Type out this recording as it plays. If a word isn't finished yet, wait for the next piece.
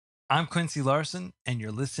I'm Quincy Larson, and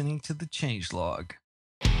you're listening to the Changelog.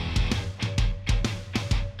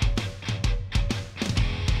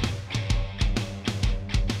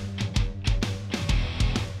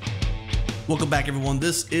 Welcome back, everyone.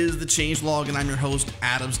 This is the Changelog, and I'm your host,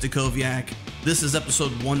 Adam Stacoviak. This is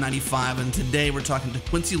episode 195, and today we're talking to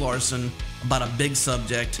Quincy Larson about a big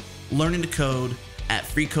subject, learning to code at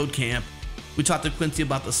freeCodeCamp. We talked to Quincy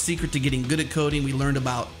about the secret to getting good at coding. We learned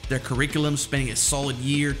about their curriculum, spending a solid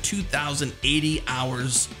year, 2,080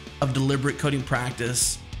 hours of deliberate coding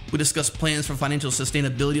practice. We discussed plans for financial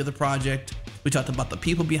sustainability of the project. We talked about the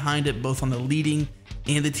people behind it, both on the leading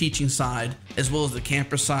and the teaching side, as well as the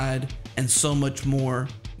camper side, and so much more.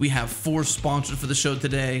 We have 4 sponsors for the show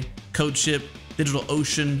today: CodeShip,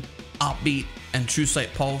 DigitalOcean, Opbeat, and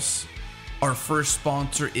TrueSight Pulse. Our first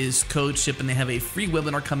sponsor is CodeShip, and they have a free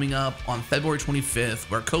webinar coming up on February 25th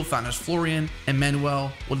where co-founders Florian and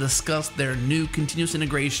Manuel will discuss their new continuous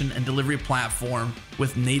integration and delivery platform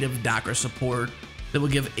with native Docker support. They will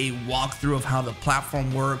give a walkthrough of how the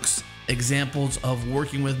platform works, examples of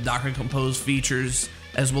working with Docker Compose features,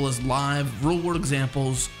 as well as live real-world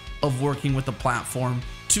examples of working with the platform.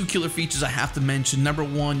 2 killer features I have to mention. Number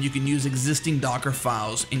 1, you can use existing Docker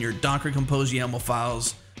files in your Docker Compose YAML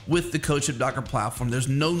files with the CodeShip Docker platform. There's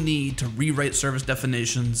no need to rewrite service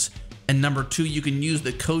definitions. And number 2, you can use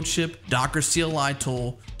the CodeShip Docker CLI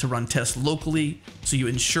tool to run tests locally, so you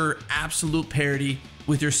ensure absolute parity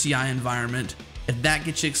with your CI environment. If that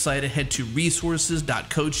gets you excited, head to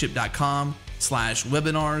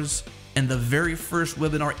resources.codeship.com/webinars. And the very first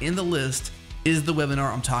webinar in the list is the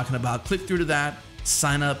webinar I'm talking about. Click through to that,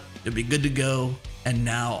 sign up, you'll be good to go. And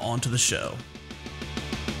now on to the show.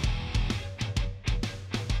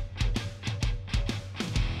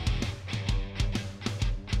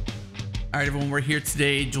 All right, everyone, we're here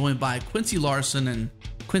today joined by Quincy Larson, and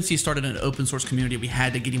Quincy started an open source community. We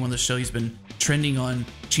had to get him on the show. He's been trending on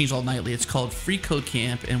Changelog Nightly. It's called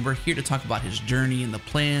freeCodeCamp, and we're here to talk about his journey and the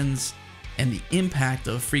plans and the impact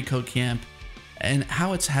of freeCodeCamp and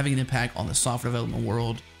how it's having an impact on the software development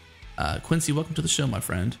world. Quincy, welcome to the show, my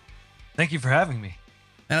friend. Thank you for having me.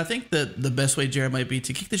 And I think that the best way, Jared, might be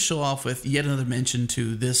to kick the show off with yet another mention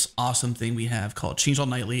to this awesome thing we have called Changelog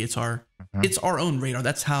Nightly. It's our own radar.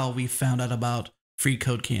 That's how we found out about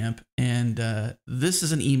freeCodeCamp. And this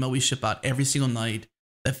is an email we ship out every single night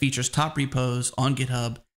that features top repos on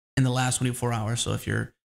GitHub in the last 24 hours. So if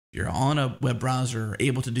you're on a web browser or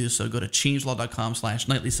able to do so, go to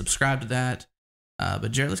changelog.com/nightly, subscribe to that.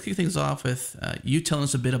 But Jared, let's kick things off with you telling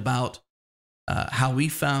us a bit about how we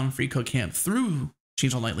found freeCodeCamp through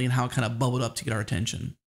Changelog Nightly and how it kind of bubbled up to get our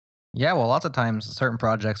attention. Yeah, well, lots of times certain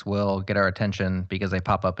projects will get our attention because they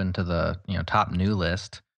pop up into the top new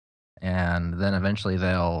list, and then eventually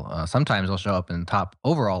sometimes they'll show up in the top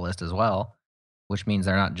overall list as well, which means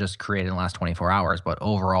they're not just created in the last 24 hours, but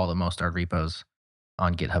overall the most started repos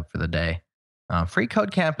on GitHub for the day.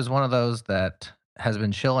 freeCodeCamp is one of those that has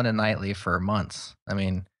been chilling in Nightly for months. I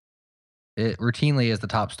mean, it routinely is the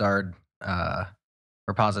top starred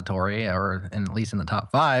repository, or at least in the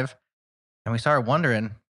top 5, and we started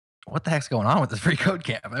wondering, what the heck's going on with this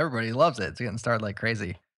freeCodeCamp? Everybody loves it. It's getting started like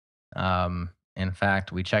crazy. In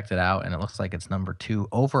fact, we checked it out, and it looks like it's number 2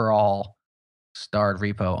 overall starred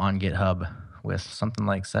repo on GitHub with something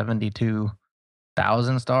like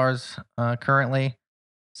 72,000 stars currently.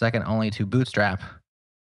 Second only to Bootstrap,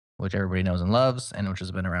 which everybody knows and loves, and which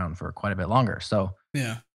has been around for quite a bit longer. So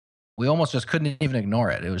Yeah. we almost just couldn't even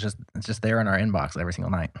ignore it. It's just there in our inbox every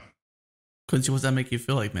single night. Quincy, what does that make you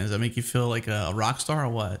feel like, man? Does that make you feel like a rock star or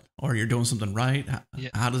what? Or you're doing something right?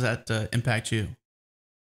 How does that impact you?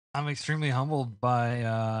 I'm extremely humbled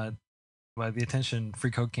by the attention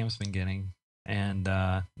freeCodeCamp's been getting. And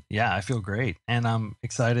yeah, I feel great. And I'm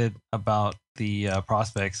excited about the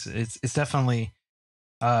prospects. It's definitely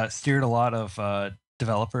steered a lot of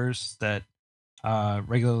developers that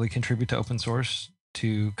regularly contribute to open source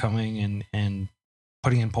to coming and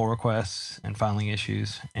putting in pull requests and filing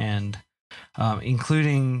issues, and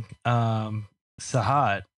including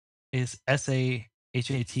Sahat, is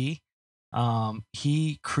SAHAT.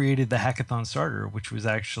 He created the Hackathon Starter, which was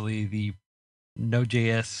actually the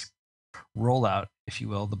Node.js rollout, if you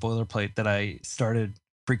will, the boilerplate that I started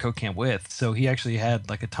freeCodeCamp with. So he actually had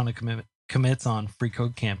like a ton of commits on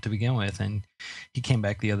freeCodeCamp to begin with, and he came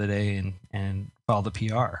back the other day and filed a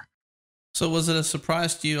PR. So was it a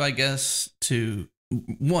surprise to you, I guess,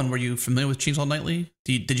 were you familiar with Changelog Nightly?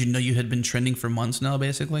 Did you know you had been trending for months now,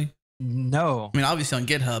 basically? No. I mean, obviously on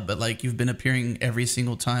GitHub, but like you've been appearing every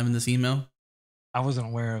single time in this email? I wasn't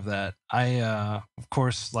aware of that. I, of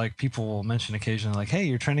course, like people will mention occasionally, like, hey,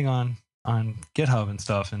 you're trending on on GitHub and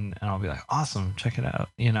stuff, and I'll be like, awesome, check it out,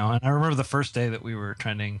 And I remember the first day that we were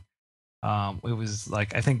trending. It was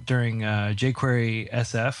like, I think during jQuery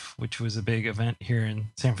SF, which was a big event here in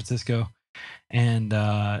San Francisco, and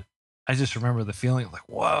I just remember the feeling of like,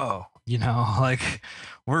 whoa, like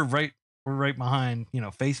we're right we're right behind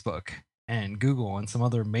Facebook and Google and some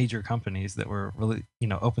other major companies that were really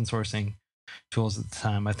open sourcing tools at the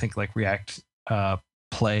time. I think like React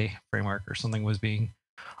Play framework or something was being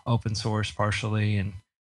open source partially, and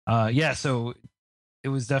yeah, so it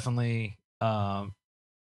was definitely a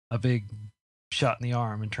big shot in the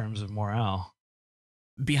arm in terms of morale.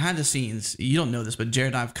 Behind the scenes, you don't know this, but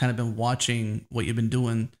Jared and I've kind of been watching what you've been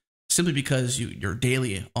doing simply because you're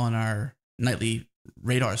daily on our nightly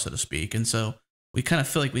radar, so to speak. And so we kind of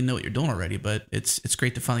feel like we know what you're doing already, but it's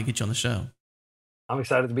great to finally get you on the show. I'm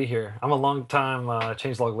excited to be here. I'm a long time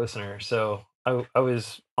changelog listener, so I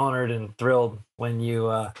was honored and thrilled when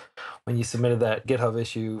you submitted that GitHub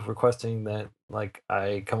issue requesting that like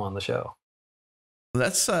I come on the show.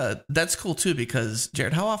 That's cool too, because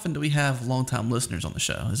Jared, how often do we have longtime listeners on the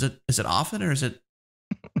show? Is it often, or is it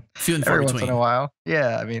few and far Every between? once in a while.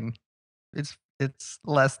 Yeah, I mean, it's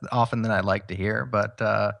less often than I'd like to hear, but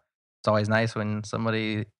it's always nice when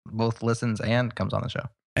somebody both listens and comes on the show.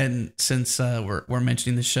 And since we're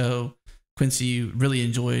mentioning the show, Quincy, you really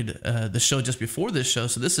enjoyed the show just before this show.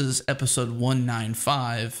 So this is episode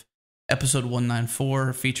 195. Episode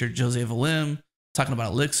 194 featured Jose Valim talking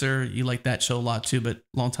about Elixir. You like that show a lot too, but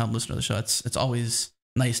longtime listener of the show. It's always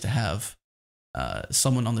nice to have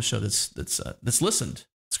someone on the show that's listened.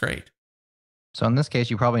 It's great. So in this case,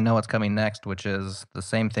 you probably know what's coming next, which is the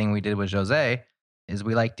same thing we did with Jose. Is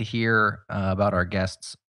we like to hear about our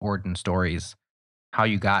guests' origin stories, how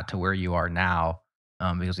you got to where you are now,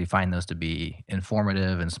 because we find those to be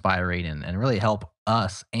informative, inspiring, and really help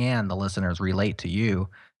us and the listeners relate to you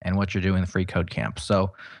and what you're doing in the Free Code Camp.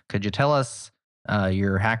 So could you tell us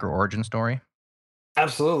your hacker origin story?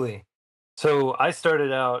 Absolutely. So I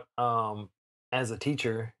started out as a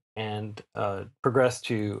teacher and progressed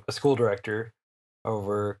to a school director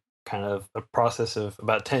over kind of a process of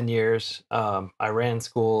about 10 years. I ran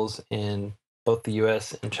schools in both the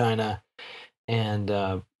US and China. And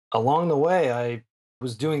along the way, I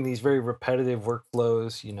was doing these very repetitive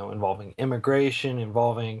workflows, involving immigration,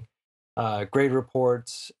 involving grade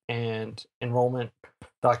reports and enrollment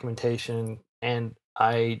documentation. And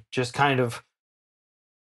I just kind of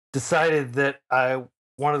decided that I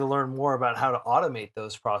wanted to learn more about how to automate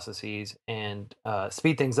those processes and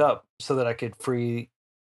speed things up so that I could free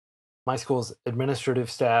my school's administrative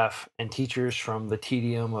staff and teachers from the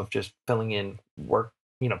tedium of just filling in work,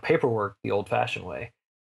 paperwork the old fashioned way.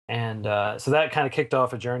 And so that kind of kicked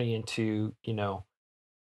off a journey into,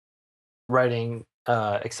 writing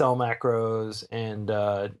Excel macros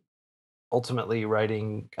and ultimately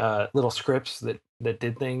writing little scripts that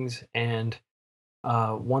did things. And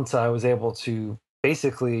once I was able to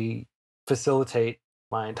basically facilitate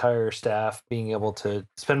my entire staff being able to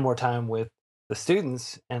spend more time with the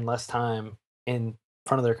students and less time in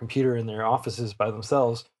front of their computer in their offices by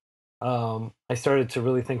themselves, I started to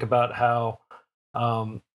really think about how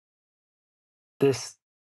this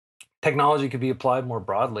technology could be applied more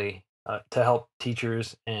broadly to help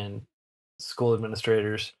teachers and school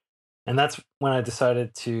administrators. And that's when I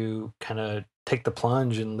decided to kind of take the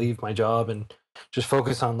plunge and leave my job and just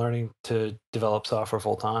focus on learning to develop software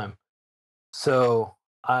full time. So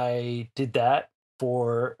I did that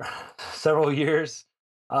for several years.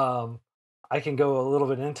 I can go a little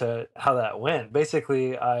bit into how that went.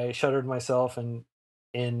 Basically, I shuttered myself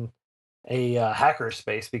in a hacker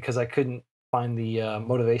space because I couldn't find the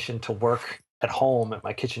motivation to work at home at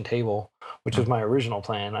my kitchen table, which was my original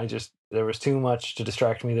plan. There was too much to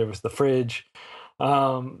distract me. There was the fridge.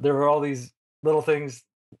 There were all these little things,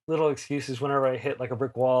 little excuses. Whenever I hit like a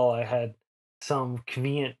brick wall, I had some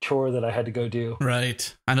convenient chore that I had to go do.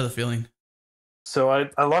 Right. I know the feeling. So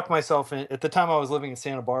I locked myself in. At the time, I was living in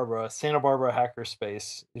Santa Barbara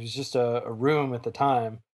hackerspace. It was just a room at the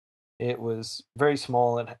time. It was very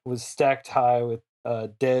small. It was stacked high with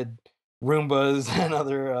dead Roombas and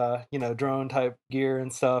other, drone type gear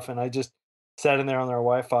and stuff. And I just sat in there on their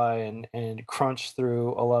Wi-Fi and crunched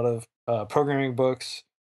through a lot of programming books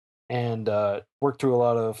and worked through a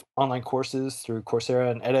lot of online courses through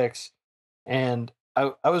Coursera and edX. And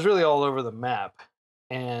I was really all over the map.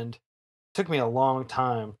 And took me a long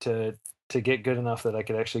time to get good enough that I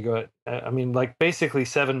could actually go I mean, like basically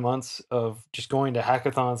 7 months of just going to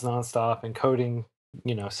hackathons nonstop and coding,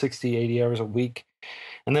 60, 80 hours a week.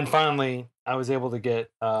 And then finally I was able to get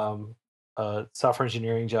a software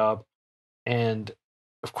engineering job. And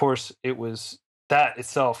of course it was that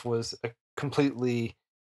itself was a completely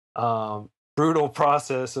brutal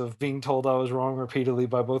process of being told I was wrong repeatedly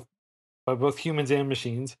by both humans and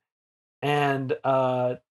machines. And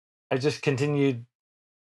I just continued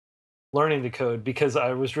learning to code because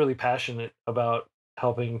I was really passionate about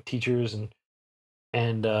helping teachers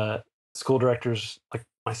and school directors like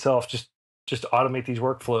myself just automate these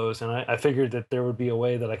workflows. And I figured that there would be a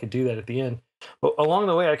way that I could do that at the end. But along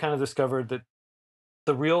the way, I kind of discovered that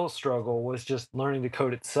the real struggle was just learning to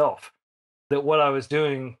code itself. That what I was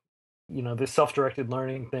doing, this self-directed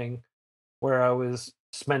learning thing, where I was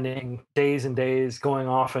spending days and days going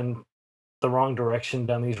off in the wrong direction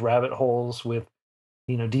down these rabbit holes with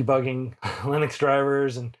debugging Linux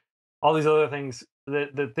drivers and all these other things,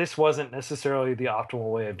 that this wasn't necessarily the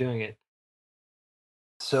optimal way of doing it.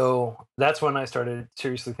 So that's when I started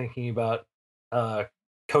seriously thinking about uh,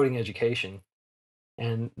 coding education,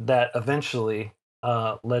 and that eventually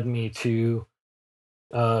led me to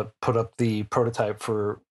put up the prototype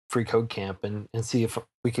for freeCodeCamp and see if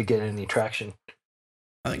we could get any traction.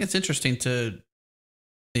 I think it's interesting to,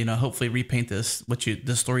 hopefully repaint the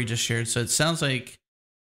story you just shared. So it sounds like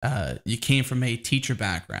you came from a teacher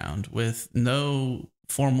background with no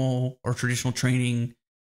formal or traditional training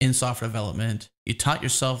in software development. You taught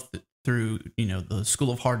yourself through, the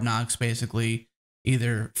school of hard knocks, basically,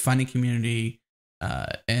 either finding community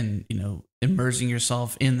and, immersing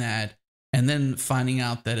yourself in that, and then finding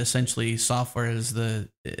out that essentially software is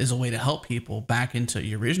a way to help people back into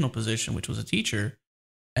your original position, which was a teacher.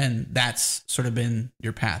 And that's sort of been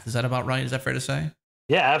your path. Is that about right? Is that fair to say?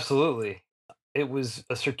 Yeah, absolutely. It was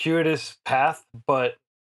a circuitous path, but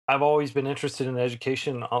I've always been interested in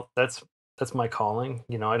education. That's my calling.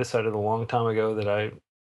 I decided a long time ago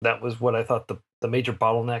that was what I thought the major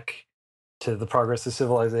bottleneck to the progress of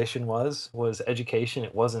civilization was education.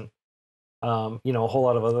 It wasn't a whole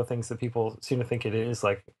lot of other things that people seem to think it is,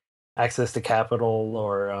 like access to capital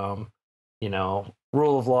or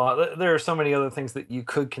rule of law. There are so many other things that you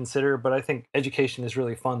could consider, but I think education is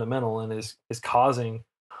really fundamental and is causing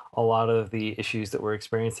a lot of the issues that we're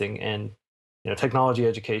experiencing. And technology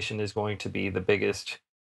education is going to be the biggest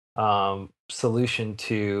solution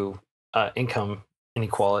to income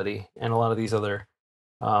inequality and a lot of these other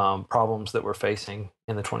problems that we're facing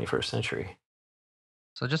in the 21st century.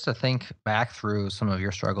 So just to think back through some of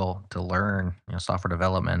your struggle to learn, software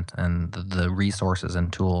development and the resources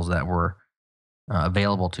and tools that were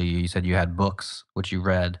available to you. You said you had books which you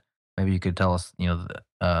read. Maybe you could tell us,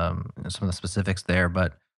 some of the specifics there,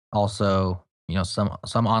 but also,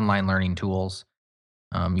 some online learning tools.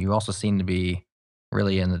 You also seem to be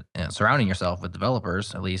really surrounding yourself with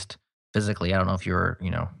developers, at least physically. I don't know if you're,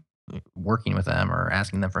 working with them or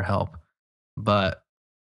asking them for help, but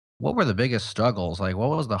what were the biggest struggles? Like, what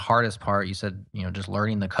was the hardest part? You said, just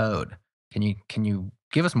learning the code. Can you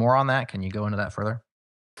give us more on that? Can you go into that further?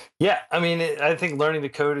 Yeah, I mean, I think learning to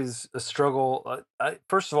code is a struggle.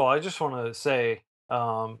 First of all, I just want to say,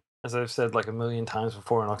 as I've said like a million times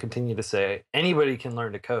before, and I'll continue to say, anybody can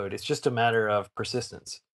learn to code. It's just a matter of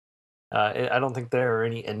persistence. I don't think there are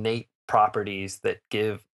any innate properties that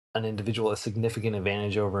give an individual a significant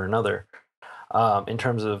advantage over another in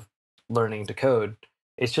terms of learning to code.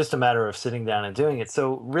 It's just a matter of sitting down and doing it.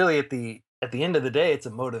 So really, at the end of the day, it's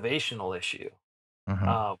a motivational issue.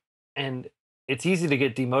 Hmm. And it's easy to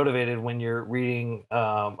get demotivated when you're reading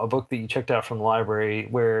a book that you checked out from the library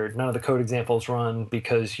where none of the code examples run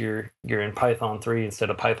because you're in Python 3 instead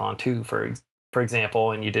of Python 2, for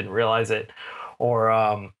example, and you didn't realize it,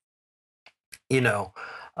 or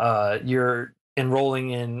you're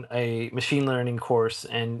enrolling in a machine learning course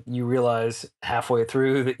and you realize halfway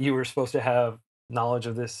through that you were supposed to have knowledge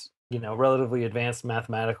of this relatively advanced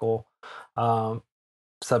mathematical um,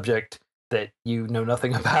 subject that you know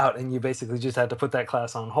nothing about, and you basically just had to put that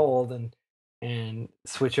class on hold and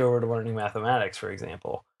switch over to learning mathematics, for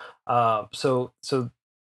example. So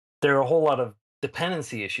there are a whole lot of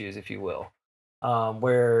dependency issues, if you will,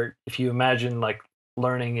 where if you imagine like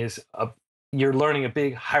learning is you're learning a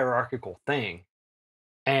big hierarchical thing,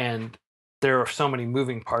 and there are so many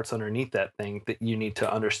moving parts underneath that thing that you need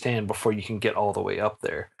to understand before you can get all the way up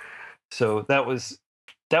there. So that was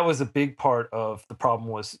a big part of the problem,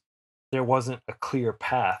 was there wasn't a clear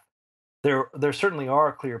path. There certainly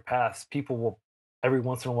are clear paths. People will every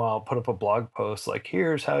once in a while put up a blog post like,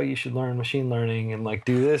 here's how you should learn machine learning, and like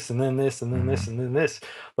do this and then this and then this Hmm. and then this.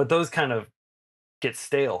 But those kind of get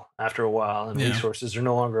stale after a while, and Yeah. resources are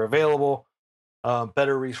no longer available.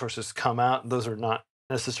 Better resources come out, and those are not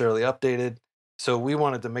necessarily updated. So we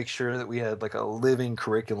wanted to make sure that we had like a living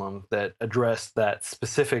curriculum that addressed that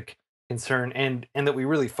specific concern, and that we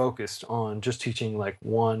really focused on just teaching like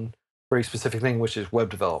one very specific thing, which is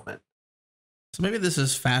web development. So maybe this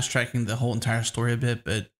is fast tracking the whole entire story a bit,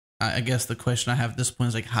 but I guess the question I have at this point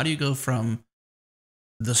is like, how do you go from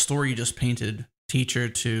the story you just painted, teacher,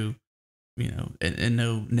 to, in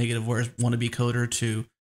no negative words, wannabe coder, to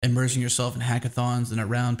immersing yourself in hackathons and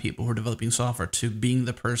around people who are developing software, to being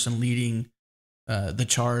the person leading the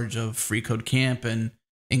charge of freeCodeCamp and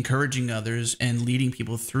encouraging others and leading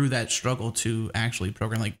people through that struggle to actually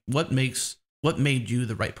program? Like, what made you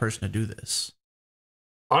the right person to do this?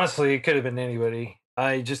 Honestly, it could have been anybody.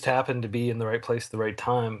 I just happened to be in the right place at the right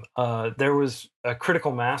time. There was a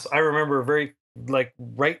critical mass. I remember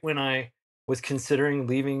right when I was considering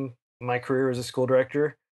leaving my career as a school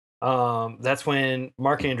director. That's when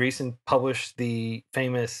Mark Andreessen published the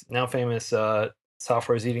now famous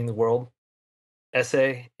 "Software is Eating the World"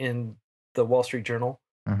 essay in the Wall Street Journal.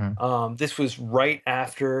 Mm-hmm. This was right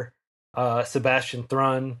after Sebastian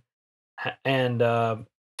Thrun and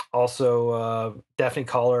also Daphne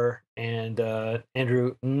Collar and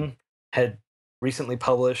Andrew Ng had recently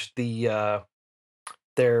published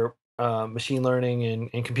their machine learning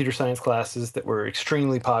and computer science classes that were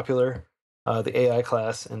extremely popular, the AI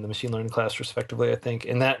class and the machine learning class, respectively, I think.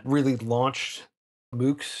 And that really launched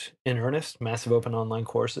MOOCs in earnest, massive open online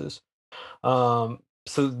courses.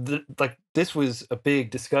 This was a big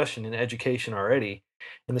discussion in education already,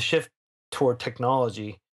 and the shift toward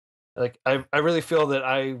technology. I really feel that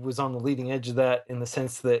I was on the leading edge of that, in the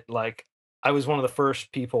sense that I was one of the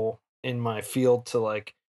first people in my field to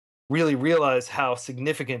really realize how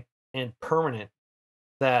significant and permanent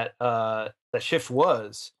that shift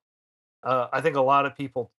was. I think a lot of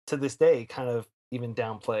people to this day kind of even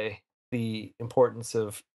downplay the importance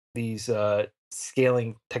of these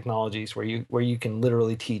scaling technologies, where you can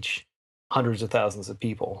literally teach hundreds of thousands of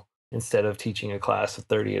people instead of teaching a class of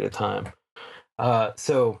 30 at a time.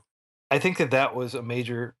 So I think that was a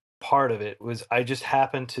major part of it. Was I just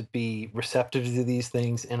happened to be receptive to these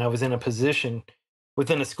things, and I was in a position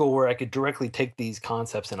within a school where I could directly take these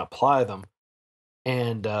concepts and apply them.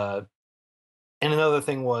 And another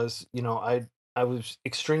thing was, I was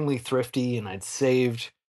extremely thrifty, and I'd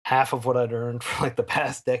saved half of what I'd earned for the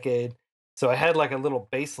past decade. So I had a little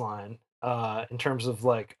baseline in terms of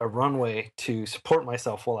a runway to support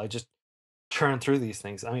myself while I just churn through these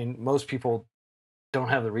things. I mean, most people don't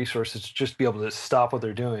have the resources to just be able to stop what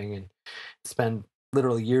they're doing and spend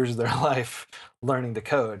literally years of their life learning to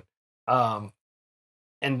code. Um,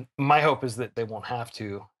 and my hope is that they won't have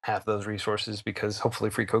to have those resources, because hopefully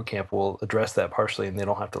freeCodeCamp will address that partially, and they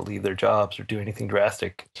don't have to leave their jobs or do anything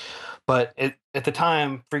drastic. But at the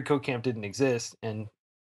time, freeCodeCamp didn't exist, and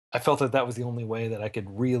I felt that was the only way that I could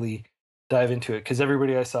really dive into it, because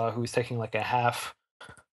everybody I saw who was taking a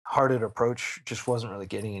half-hearted approach just wasn't really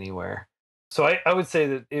getting anywhere. So I would say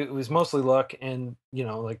that it was mostly luck, and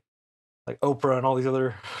like Oprah and all these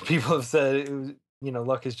other people have said, it was,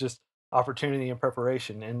 luck is just opportunity and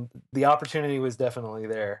preparation, and the opportunity was definitely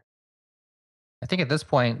there. I think at this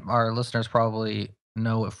point, our listeners probably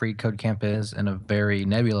know what Free Code Camp is in a very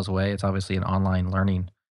nebulous way. It's obviously an online learning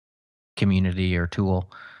community or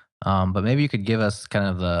tool, but maybe you could give us kind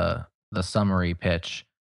of the summary pitch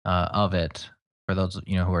of it for those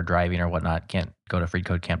who are driving or whatnot. Can't go to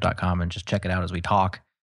freecodecamp.com and just check it out as we talk.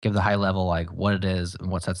 Give the high level, like what it is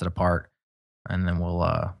and what sets it apart, and then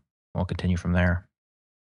we'll continue from there.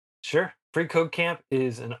 Sure. Free Code Camp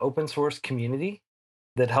is an open source community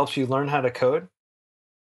that helps you learn how to code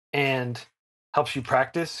and helps you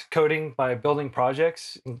practice coding by building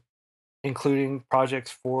projects, including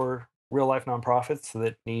projects for real life nonprofits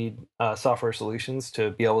that need software solutions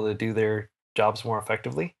to be able to do their jobs more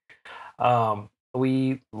effectively.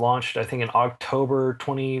 We launched, I think, in October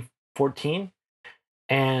 2014.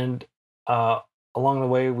 And along the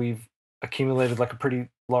way, we've accumulated a pretty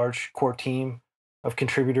large core team of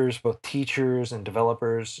contributors, both teachers and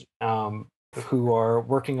developers, who are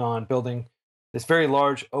working on building this very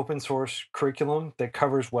large open source curriculum that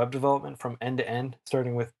covers web development from end to end,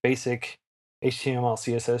 starting with basic HTML,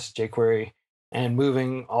 CSS, jQuery, and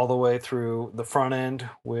moving all the way through the front end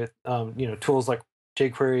with tools like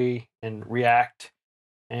jQuery and React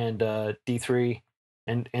and D3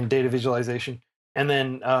 and data visualization, and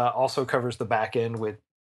then also covers the back end with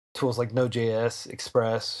tools like Node.js,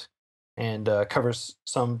 Express, and covers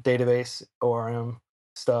some database ORM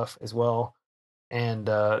stuff as well. And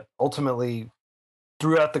ultimately,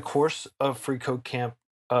 throughout the course of Free Code Camp,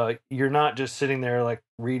 you're not just sitting there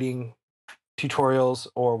reading tutorials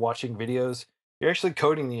or watching videos. You're actually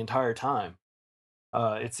coding the entire time.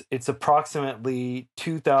 It's approximately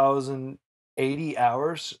 2,080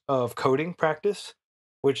 hours of coding practice,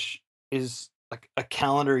 which is like a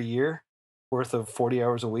calendar year. worth of 40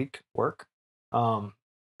 hours a week work.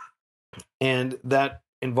 And that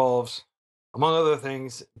involves, among other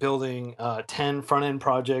things, building 10 front end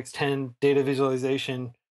projects, 10 data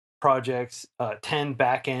visualization projects, 10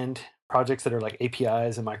 back end projects that are like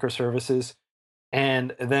APIs and microservices,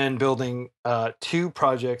 and then building 2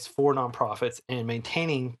 projects for nonprofits and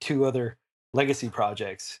maintaining 2 other legacy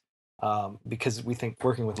projects, because we think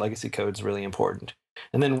working with legacy code is really important.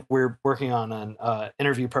 And then we're working on an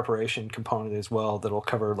interview preparation component as well that'll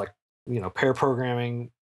cover like, pair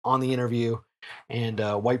programming on the interview and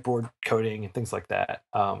whiteboard coding and things like that.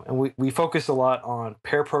 And we focus a lot on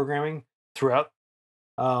pair programming throughout.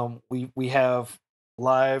 We have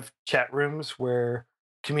live chat rooms where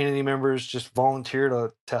community members just volunteer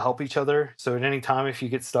to help each other. So at any time, if you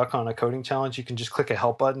get stuck on a coding challenge, you can just click a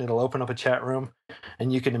help button. It'll open up a chat room,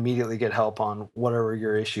 and you can immediately get help on whatever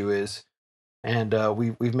your issue is. And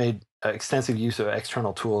we've made extensive use of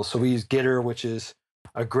external tools. So we use Gitter, which is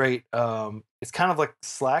a great, it's kind of like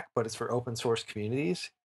Slack, but it's for open source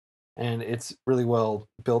communities. And it's really well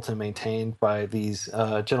built and maintained by these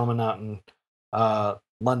gentlemen out in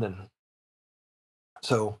London.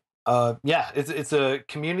 So it's a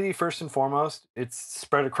community first and foremost. It's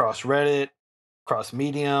spread across Reddit, across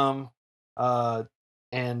Medium,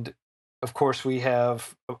 and of course we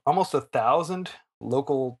have almost 1,000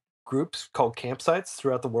 local groups called campsites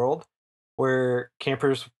throughout the world, where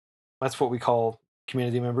campers, that's what we call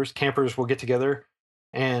community members, campers will get together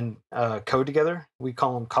and code together. We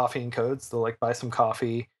call them coffee and codes. They'll like buy some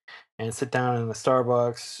coffee and sit down in the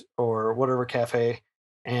Starbucks or whatever cafe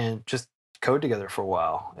and just code together for a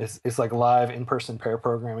while. It's like live in-person pair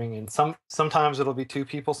programming, and sometimes it'll be 2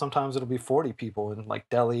 people, sometimes it'll be 40 people in like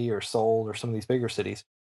Delhi or Seoul or some of these bigger cities.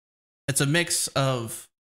 It's a mix of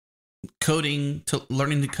coding to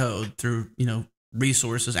learning to code through,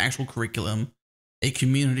 resources, actual curriculum, a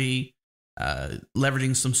community,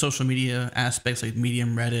 leveraging some social media aspects like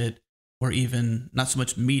Medium, Reddit, or even not so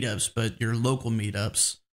much meetups, but your local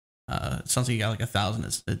meetups. It sounds like you got like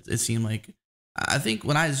 1,000. It seemed like, I think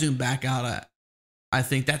when I zoom back out, I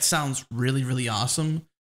think that sounds really, really awesome.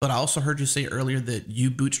 But I also heard you say earlier that you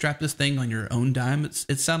bootstrapped this thing on your own dime.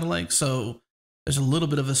 It sounded like. So there's a little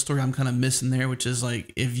bit of a story I'm kind of missing there, which is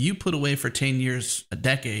like, if you put away for 10 years, a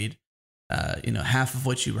decade, half of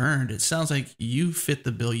what you earned, it sounds like you fit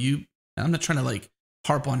the bill. I'm not trying to like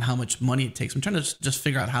harp on how much money it takes. I'm trying to just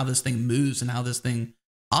figure out how this thing moves and how this thing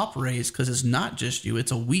operates, because it's not just you,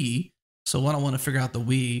 it's a we. So I want to figure out the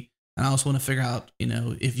we. And I also want to figure out,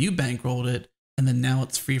 if you bankrolled it and then now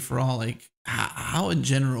it's free for all, like how in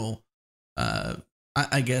general,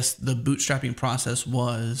 I guess the bootstrapping process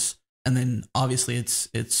was, and then obviously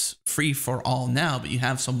it's free for all now, but you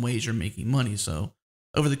have some ways you're making money. So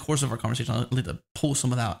over the course of our conversation, I'll let to pull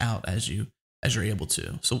some of that out as you're able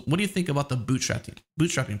to. So what do you think about the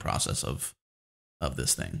bootstrapping process of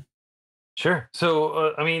this thing? Sure.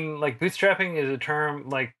 So, like bootstrapping is a term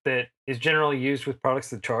like that is generally used with products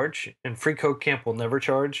that charge, and freeCodeCamp will never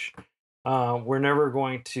charge. We're never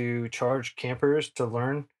going to charge campers to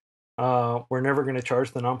learn. We're never going to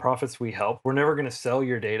charge the nonprofits we help. We're never going to sell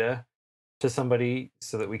your data to somebody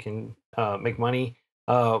so that we can make money.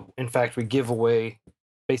 In fact, we give away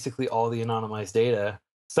basically all the anonymized data.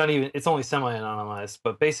 It's only semi-anonymized,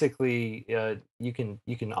 but basically you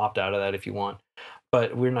can opt out of that if you want.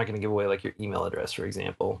 But we're not going to give away like your email address, for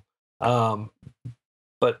example.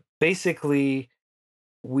 But basically,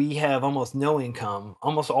 we have almost no income.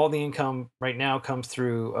 Almost all the income right now comes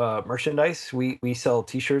through merchandise. We sell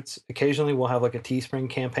T-shirts. Occasionally, we'll have like a Teespring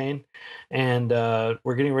campaign, and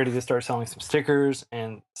we're getting ready to start selling some stickers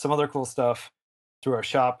and some other cool stuff through our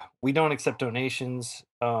shop. We don't accept donations.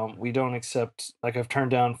 We don't accept, like, I've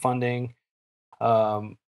turned down funding.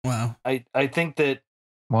 Wow. I think that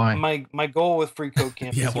Why? my goal with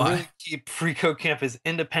freeCodeCamp is to why? really keep freeCodeCamp as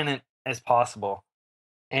independent as possible,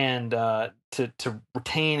 and to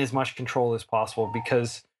retain as much control as possible,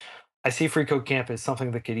 because I see freeCodeCamp as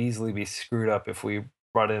something that could easily be screwed up if we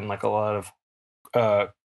brought in like a lot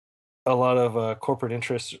of corporate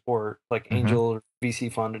interests or like angel or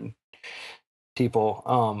VC funded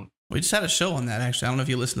people. We just had a show on that, actually. I don't know if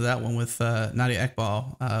you listened to that one with Nadia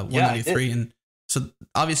Ekbal, 193. And so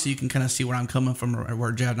obviously you can kind of see where I'm coming from, or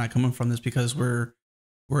where Jad and I coming from this, because we're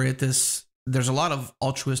at this, there's a lot of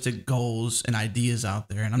altruistic goals and ideas out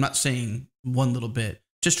there. And I'm not saying one little bit,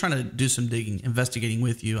 just trying to do some digging, investigating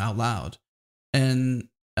with you out loud. And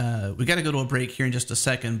we got to go to a break here in just a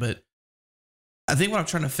second, but I think what I'm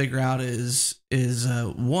trying to figure out is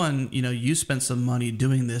one, you spent some money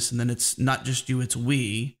doing this, and then it's not just you, it's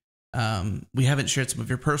we. We haven't shared some of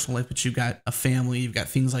your personal life, but you've got a family, you've got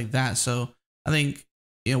things like that. So I think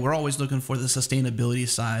we're always looking for the sustainability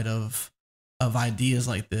side of ideas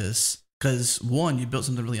like this. Because one, you built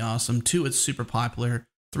something really awesome. Two, it's super popular.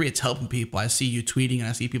 Three, it's helping people. I see you tweeting and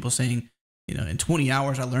I see people saying, in 20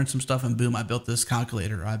 hours, I learned some stuff and boom, I built this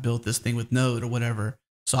calculator. Or I built this thing with Node or whatever.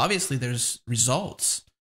 So obviously there's results.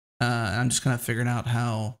 I'm just kind of figuring out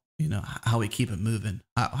how we keep it moving,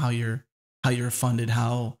 how you're funded,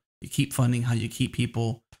 how you keep funding, how you keep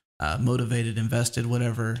people motivated, invested,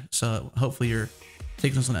 whatever. So hopefully you're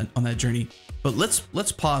taking us on that journey. But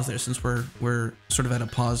let's pause there since we're sort of at a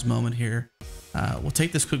pause moment here. We'll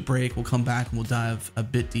take this quick break. We'll come back and we'll dive a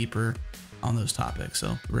bit deeper on those topics.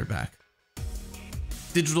 So be right back.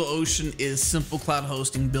 DigitalOcean is simple cloud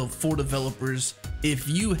hosting built for developers. If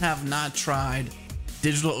you have not tried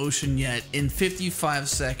DigitalOcean yet, in 55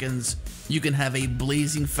 seconds, you can have a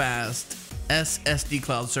blazing fast SSD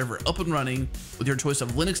cloud server up and running with your choice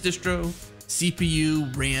of Linux distro,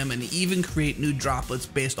 CPU, RAM, and even create new droplets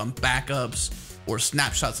based on backups or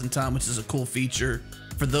snapshots in time, which is a cool feature.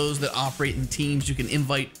 For those that operate in teams, you can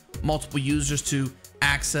invite multiple users to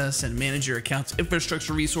access and manage your account's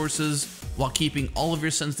infrastructure resources while keeping all of your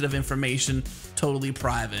sensitive information totally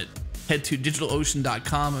private. Head to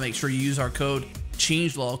DigitalOcean.com and make sure you use our code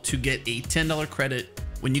CHANGELOG to get a $10 credit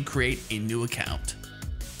when you create a new account.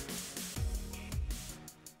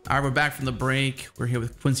 All right, we're back from the break. We're here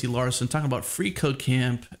with Quincy Larson talking about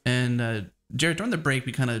freeCodeCamp. And Jared, during the break,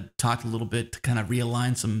 we kind of talked a little bit to kind of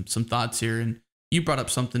realign some thoughts here. And you brought up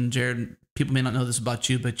something, Jared. People may not know this about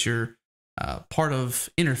you, but you're part of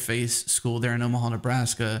Interface School there in Omaha,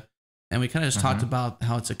 Nebraska. And we kind of just talked about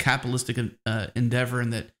how it's a capitalistic endeavor,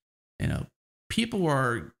 and that people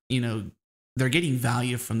are they're getting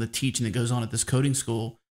value from the teaching that goes on at this coding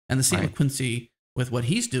school. And the same with Quincy with what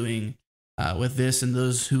he's doing with this, and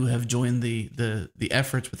those who have joined the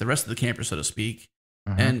efforts with the rest of the campers, so to speak.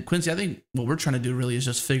 And Quincy, I think what we're trying to do really is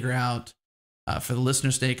just figure out for the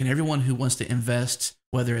listener's sake and everyone who wants to invest,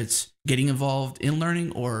 whether it's getting involved in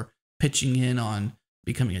learning or pitching in on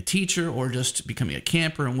becoming a teacher or just becoming a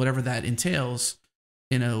camper and whatever that entails,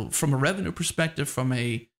 from a revenue perspective, from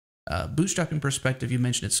a bootstrapping perspective. You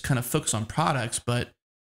mentioned it's kind of focused on products, but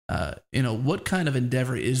what kind of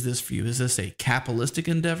endeavor is this for you? Is this a capitalistic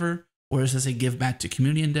endeavor, or is this a give back to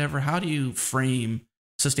community endeavor? How do you frame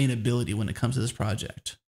sustainability when it comes to this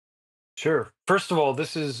project? Sure. First of all,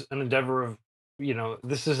 this is an endeavor of,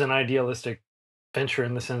 this is an idealistic venture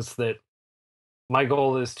in the sense that my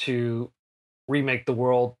goal is to remake the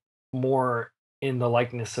world more in the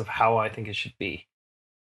likeness of how I think it should be,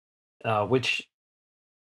 which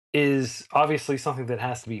is obviously something that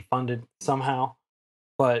has to be funded somehow.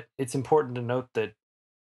 But it's important to note that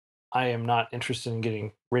I am not interested in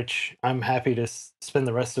getting rich. I'm happy to spend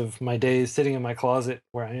the rest of my days sitting in my closet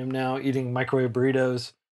where I am now, eating microwave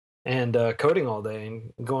burritos and coding all day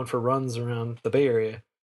and going for runs around the Bay Area.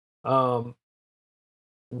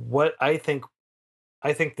 What I think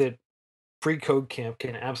that freeCodeCamp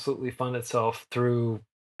can absolutely fund itself through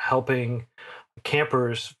helping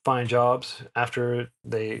campers find jobs after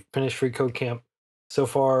they finish freeCodeCamp. So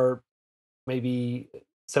far, maybe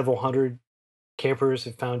several hundred campers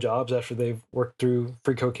have found jobs after they've worked through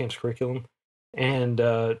freeCodeCamp's curriculum. And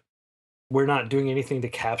we're not doing anything to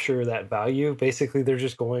capture that value. Basically, they're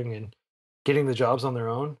just going and getting the jobs on their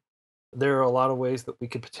own. There are a lot of ways that we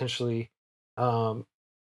could potentially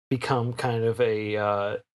become kind of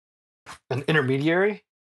an intermediary,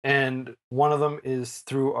 and one of them is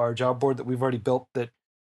through our job board that we've already built. That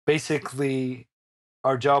basically,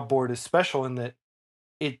 our job board is special in that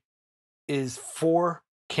it is for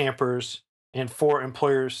campers and for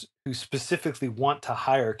employers who specifically want to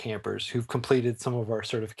hire campers who've completed some of our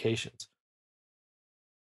certifications.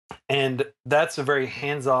 And that's a very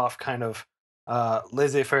hands-off kind of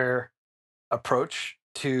laissez-faire approach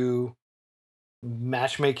to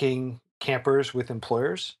matchmaking campers with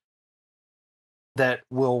employers that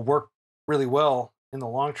will work really well in the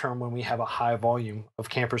long term when we have a high volume of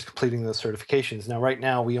campers completing those certifications. Now, right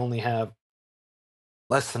now, we only have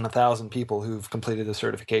less than 1,000 people who've completed the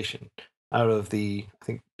certification out of the, I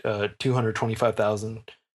think,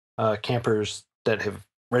 225,000 campers that have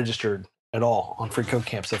registered at all on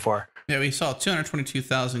freeCodeCamp so far. Yeah, we saw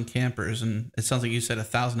 222,000 campers, and it sounds like you said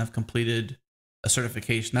 1,000 have completed a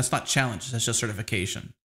certification. That's not challenges, that's just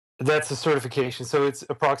certification. That's a certification. So it's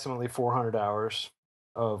approximately 400 hours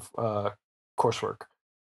of coursework.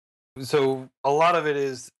 So a lot of it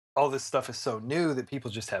is, all this stuff is so new that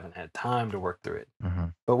people just haven't had time to work through it.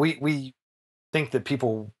 But we think that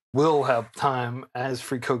people will have time as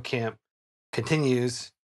freeCodeCamp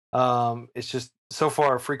continues. It's just, so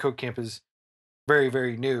far, freeCodeCamp is very,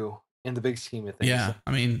 very new in the big scheme of things. Yeah,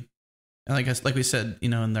 I mean, And like we said,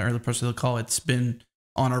 in the early parts of the call, it's been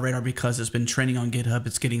on our radar because it's been trending on GitHub.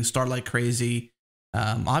 It's getting started like crazy.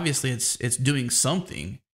 Obviously, it's doing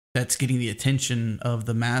something that's getting the attention of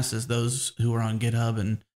the masses, those who are on GitHub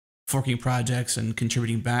and forking projects and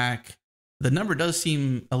contributing back. The number does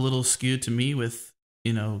seem a little skewed to me with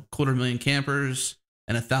 250,000 campers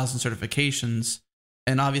and 1,000 certifications.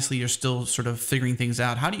 And obviously, you're still sort of figuring things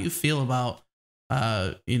out. How do you feel about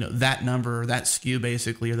that number, that skew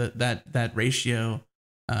basically, or that ratio?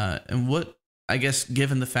 And what, I guess,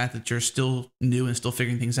 given the fact that you're still new and still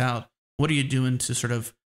figuring things out, what are you doing to sort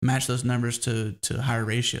of match those numbers to higher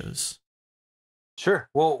ratios? Sure.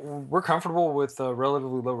 Well, we're comfortable with a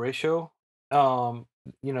relatively low ratio.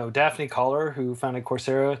 Daphne Collar, who founded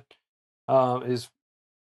Coursera, is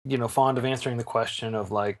fond of answering the question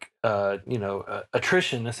of like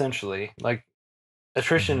attrition. Essentially, like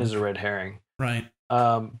attrition Mhm. is a red herring, Right.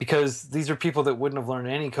 because these are people that wouldn't have learned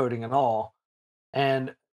any coding at all,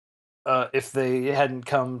 and if they hadn't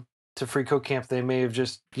come to Free Code Camp, they may have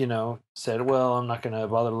just said, "Well, I'm not going to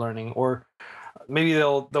bother learning," or maybe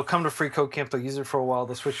they'll come to Free Code Camp, they'll use it for a while,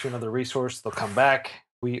 they'll switch to another resource, they'll come back.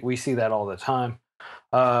 We see that all the time,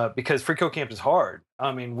 because Free Code Camp is hard.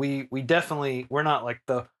 I mean, we definitely, we're not like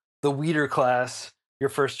the weeder class, your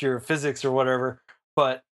first year of physics or whatever,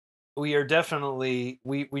 but we are definitely,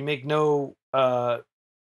 we make no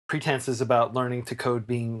pretenses about learning to code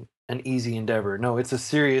being an easy endeavor. No, it's a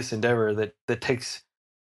serious endeavor that takes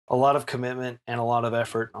a lot of commitment and a lot of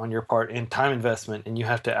effort on your part and time investment, and you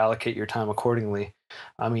have to allocate your time accordingly.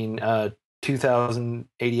 I mean,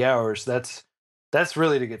 2,080 hours, that's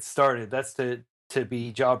really to get started. That's to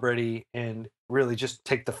be job ready and really just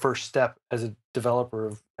take the first step as a developer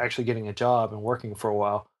of actually getting a job and working for a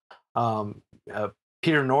while. um, uh,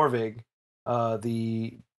 Peter Norvig,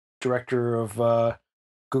 the director of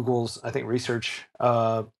Google's, I think, research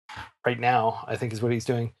right now, I think is what he's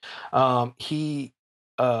doing. He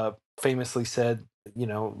famously said,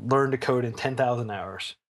 learn to code in 10,000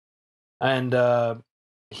 hours. And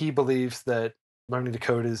he believes that learning to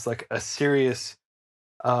code is like a serious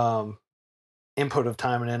um, input of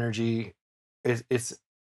time and energy. It's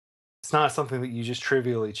not something that you just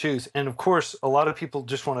trivially choose. And of course, a lot of people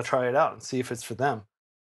just want to try it out and see if it's for them.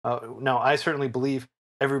 Now, I certainly believe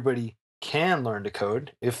everybody can learn to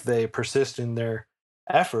code if they persist in their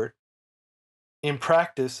effort. In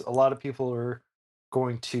practice, a lot of people are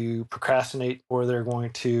going to procrastinate, or they're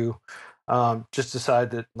going to just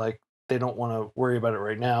decide that like they don't want to worry about it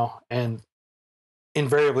right now. And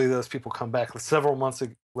invariably, those people come back several months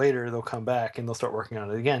later. They'll come back and they'll start working on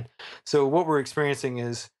it again. So what we're experiencing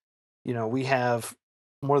is, we have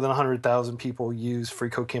more than 100,000 people use Free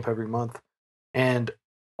Code Camp every month, and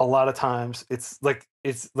a lot of times it's like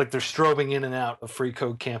they're strobing in and out of Free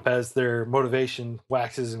Code Camp as their motivation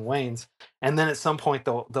waxes and wanes, and then at some point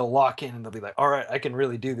they'll lock in and they'll be like, all right, I can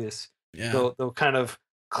really do this. Yeah. They'll kind of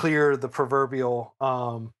clear the proverbial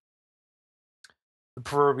log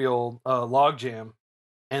jam,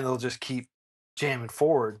 and they'll just keep jamming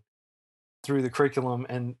forward through the curriculum.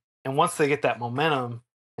 And once they get that momentum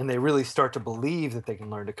and they really start to believe that they can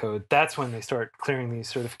learn to code, that's when they start clearing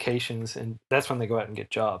these certifications, and that's when they go out and get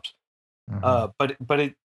jobs. Mhm.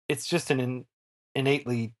 But it's just an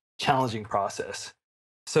innately challenging process.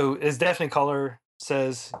 So as Daphne Collar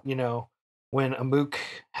says, when a MOOC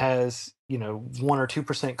has 1 or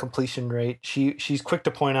 2% completion rate, she's quick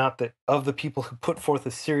to point out that of the people who put forth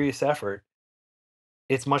a serious effort,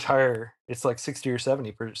 it's much higher. It's like 60 or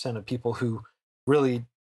 70% of people who really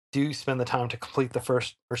do spend the time to complete the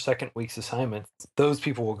first or second week's assignment. Those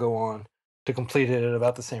people will go on to complete it at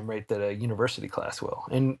about the same rate that a university class will.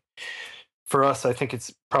 And for us, I think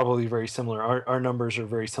it's probably very similar. Our numbers are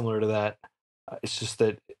very similar to that. It's just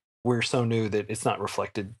that we're so new that it's not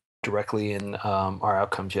reflected directly in our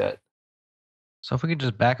outcomes yet. So if we could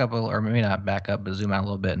just back up a little, or maybe not back up, but zoom out a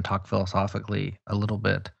little bit and talk philosophically a little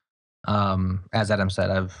bit. As Adam said,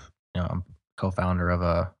 I'm co-founder of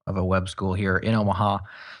a web school here in Omaha,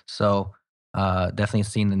 so definitely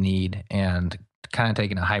seen the need and kind of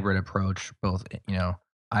taking a hybrid approach, both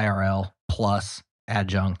IRL plus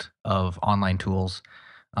adjunct of online tools,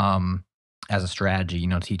 um, as a strategy.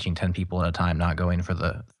 Teaching 10 people at a time, not going for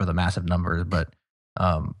the massive numbers, but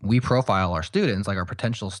we profile our students, like our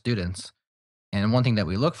potential students, and one thing that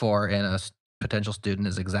we look for in a potential student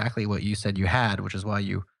is exactly what you said you had, which is why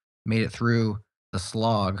you made it through the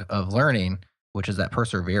slog of learning, which is that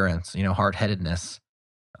perseverance, hard headedness,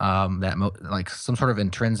 like some sort of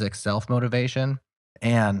intrinsic self motivation.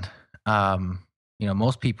 And,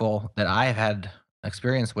 most people that I have had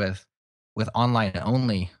experience with online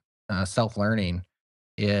only self learning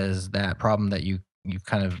is that problem that you you've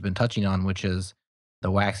kind of been touching on, which is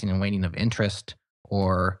the waxing and waning of interest,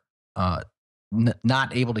 or uh,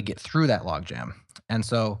 not able to get through that logjam. And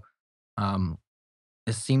so um,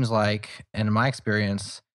 it seems like, in my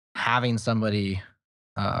experience, having somebody,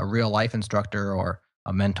 a real life instructor or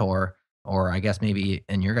a mentor, or I guess maybe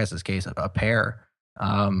in your guys' case, a pair,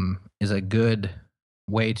 is a good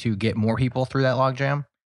way to get more people through that logjam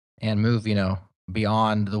and move,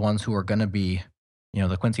 beyond the ones who are going to be,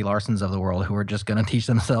 the Quincy Larsons of the world, who are just going to teach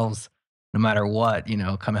themselves no matter what,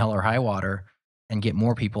 come hell or high water, and get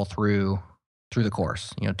more people through the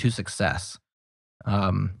course, to success.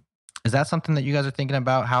 Um, is that something that you guys are thinking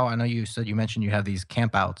about? How I know you mentioned you have these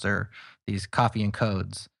campouts or these coffee and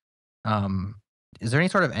codes. Um, is there any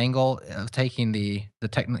sort of angle of taking the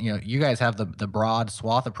tech? You guys have the broad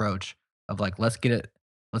swath approach of like, let's get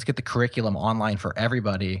the curriculum online for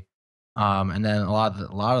everybody. And then a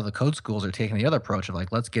lot of the code schools are taking the other approach of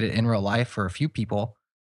like, let's get it in real life for a few people.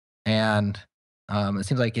 And it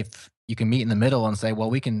seems like if you can meet in the middle and say, well,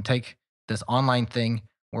 we can take this online thing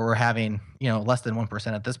where we're having, less than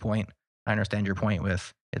 1% at this point. I understand your point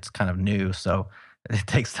with it's kind of new. So it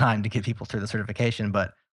takes time to get people through the certification,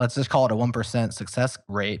 but let's just call it a 1% success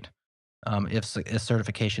rate. If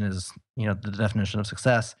certification is, the definition of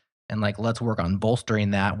success, and like, let's work on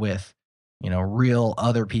bolstering that with, real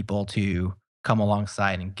other people to come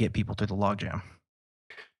alongside and get people through the logjam.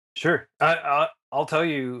 Sure. I'll tell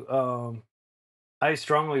you, I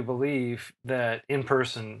strongly believe that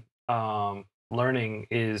in-person learning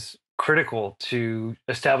is critical to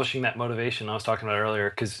establishing that motivation I was talking about earlier.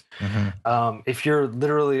 Because Hmm. if you're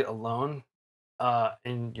literally alone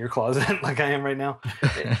in your closet, like I am right now,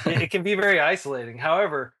 it can be very isolating.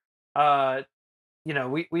 However, uh,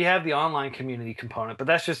 we have the online community component, but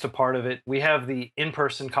that's just a part of it. We have the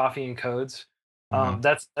in-person coffee and codes. Hmm.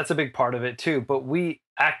 That's a big part of it too. But we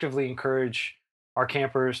actively encourage our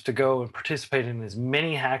campers to go and participate in as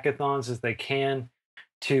many hackathons as they can,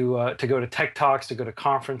 to go to tech talks, to go to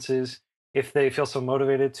conferences, if they feel so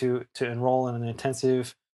motivated to enroll in an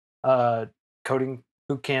intensive uh, coding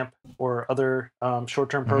boot camp or other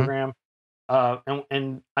short-term Hmm. program.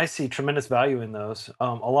 And I see tremendous value in those. A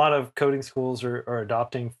lot of coding schools are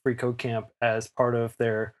adopting Free Code Camp as part of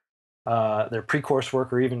their pre-course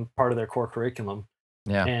work, or even part of their core curriculum.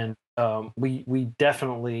 Yeah. And we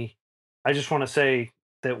definitely, I just want to say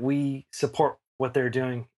that we support what they're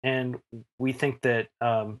doing, and we think that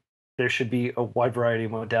there should be a wide variety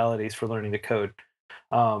of modalities for learning to code.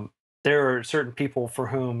 Um, there are certain people for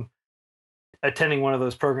whom attending one of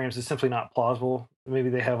those programs is simply not plausible. Maybe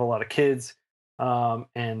they have a lot of kids,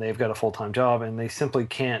 and they've got a full time job, and they simply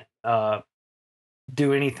can't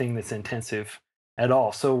do anything that's intensive at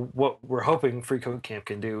all. So, what we're hoping Free Code Camp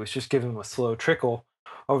can do is just give them a slow trickle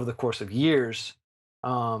over the course of years.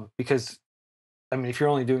 Because, I mean, if you're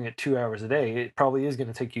only doing it 2 hours a day, it probably is going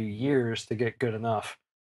to take you years to get good enough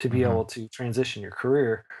to be Hmm. able to transition your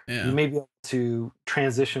career. You Yeah. may be able to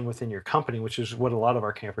transition within your company, which is what a lot of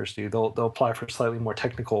our campers do. They'll apply for slightly more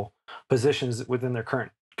technical positions within their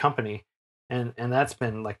current company, and that's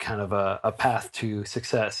been like kind of a path to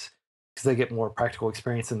success, because they get more practical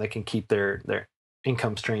experience and they can keep their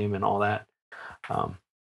income stream and all that. Um,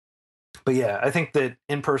 but yeah, I think that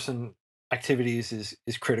in-person activities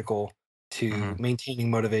is critical to Hmm. maintaining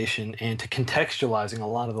motivation and to contextualizing a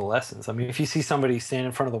lot of the lessons. I mean, if you see somebody stand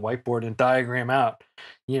in front of the whiteboard and diagram out,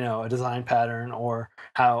 a design pattern or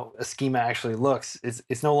how a schema actually looks,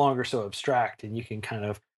 it's no longer so abstract, and you can kind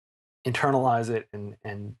of internalize it,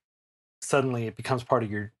 and suddenly it becomes part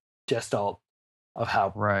of your gestalt of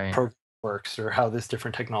how Right. program works, or how this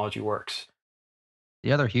different technology works.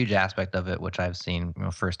 The other huge aspect of it, which I've seen,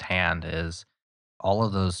 firsthand, is all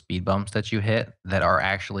of those speed bumps that you hit that are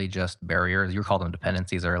actually just barriers. You called them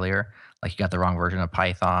dependencies earlier. Like, you got the wrong version of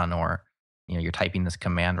Python, or you're typing this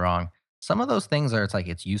command wrong. Some of those things are, it's like,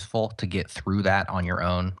 it's useful to get through that on your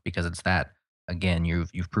own, because it's that, again,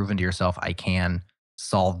 you've proven to yourself, I can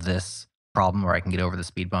solve this problem, or I can get over the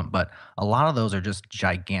speed bump. But a lot of those are just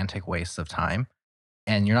gigantic wastes of time,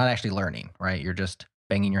 and you're not actually learning, right? You're just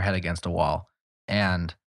banging your head against a wall.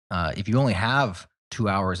 And if you only have 2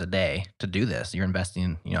 hours a day to do this, you're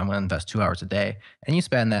investing, I'm going to invest 2 hours a day, and you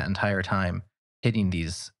spend that entire time hitting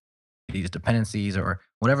these dependencies or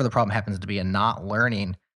whatever the problem happens to be, and not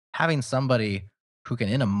learning. Having somebody who can,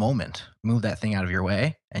 in a moment, move that thing out of your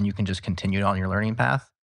way, and you can just continue on your learning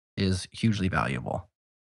path, is hugely valuable.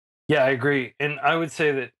 Yeah, I agree. And I would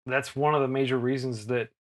say that that's one of the major reasons that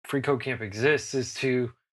Free Code Camp exists, is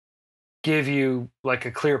to give you like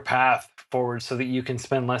a clear path forward so that you can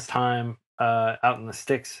spend less time out in the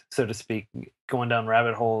sticks, so to speak, going down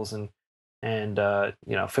rabbit holes and and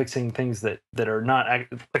fixing things that are not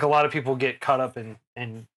like a lot of people get caught up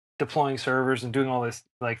in deploying servers and doing all this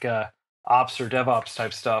like ops or DevOps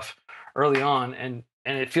type stuff early on, and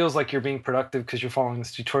it feels like you're being productive because you're following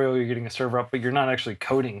this tutorial, you're getting a server up, but you're not actually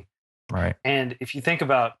coding. Right. And if you think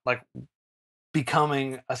about like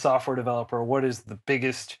becoming a software developer, what is the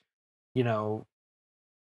biggest, the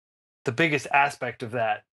biggest aspect of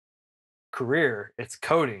that career? It's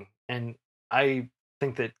coding. And I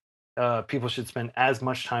think that people should spend as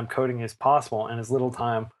much time coding as possible and as little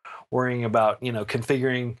time worrying about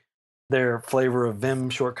configuring their flavor of Vim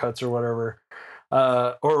shortcuts or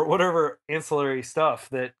whatever ancillary stuff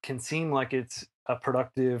that can seem like it's a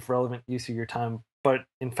productive, relevant use of your time, but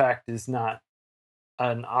in fact is not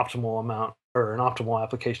an optimal amount or an optimal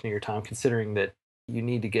application of your time, considering that you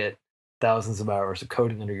need to get thousands of hours of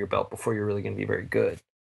coding under your belt before you're really going to be very good.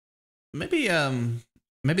 Maybe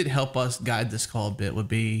to help us guide this call a bit would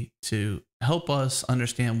be to help us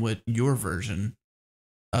understand what your version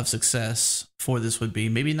of success for this would be.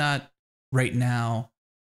 Maybe not right now,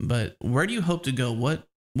 but where do you hope to go? What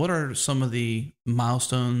are some of the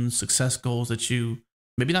milestones, success goals that you,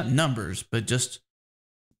 maybe not numbers, but just,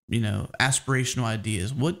 aspirational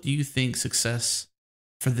ideas? What do you think success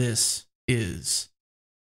for this is?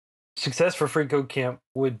 Success for freeCodeCamp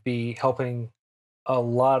would be helping a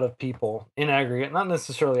lot of people in aggregate, not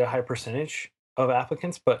necessarily a high percentage of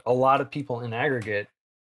applicants, but a lot of people in aggregate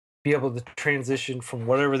be able to transition from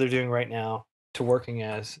whatever they're doing right now to working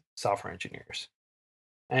as software engineers.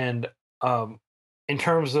 And in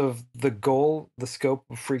terms of the goal, the scope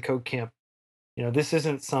of freeCodeCamp, this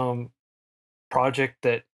isn't some project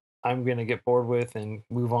that I'm going to get bored with and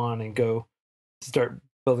move on and go start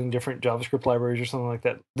building different JavaScript libraries or something like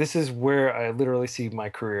that. This is where I literally see my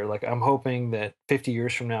career. Like, I'm hoping that 50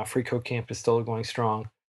 years from now, freeCodeCamp is still going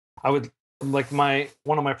strong. I would like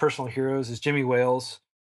one of my personal heroes is Jimmy Wales,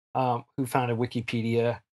 who founded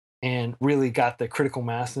Wikipedia and really got the critical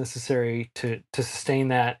mass necessary to sustain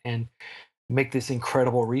that and make this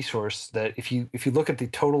incredible resource that if you look at the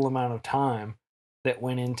total amount of time that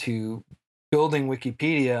went into building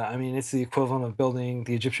Wikipedia, I mean, it's the equivalent of building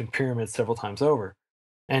the Egyptian pyramids several times over.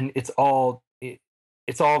 And it's all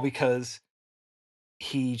because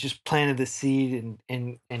he just planted the seed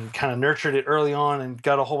and kind of nurtured it early on and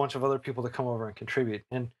got a whole bunch of other people to come over and contribute.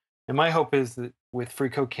 And my hope is that with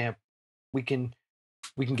freeCodeCamp, we can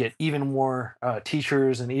get even more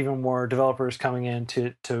teachers and even more developers coming in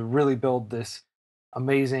to really build this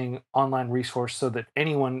amazing online resource so that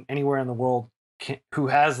anyone anywhere in the world who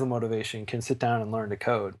has the motivation can sit down and learn to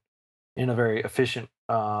code in a very efficient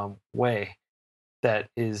way that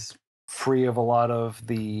is free of a lot of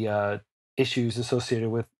the issues associated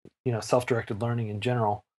with self-directed learning in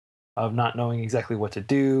general, of not knowing exactly what to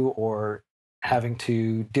do or having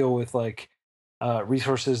to deal with like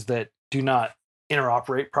resources that do not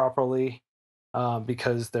interoperate properly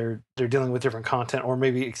because they're dealing with different content or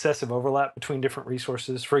maybe excessive overlap between different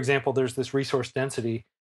resources. For example, there's this resource density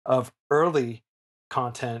of early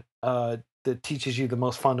content that teaches you the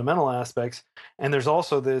most fundamental aspects, and there's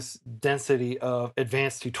also this density of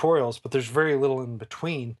advanced tutorials, but there's very little in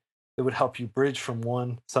between that would help you bridge from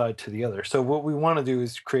one side to the other. So what we want to do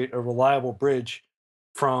is create a reliable bridge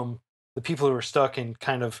from the people who are stuck in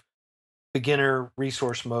kind of beginner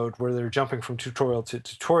resource mode where they're jumping from tutorial to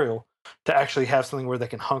tutorial to actually have something where they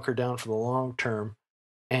can hunker down for the long term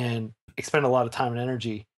and expend a lot of time and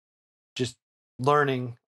energy just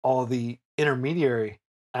learning all the intermediary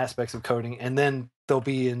aspects of coding, and then they'll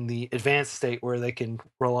be in the advanced state where they can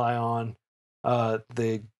rely on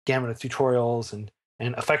the gamut of tutorials and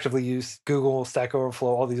effectively use Google, Stack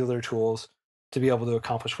Overflow, all these other tools to be able to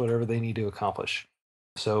accomplish whatever they need to accomplish.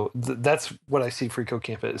 So that's what I see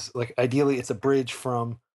freeCodeCamp as. Like, ideally, it's a bridge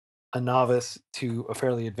from a novice to a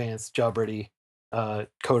fairly advanced, job-ready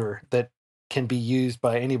coder that can be used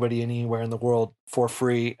by anybody anywhere in the world for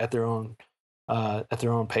free at their own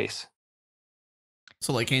pace.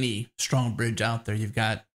 So like any strong bridge out there, you've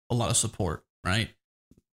got a lot of support, right?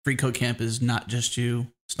 freeCodeCamp is not just you.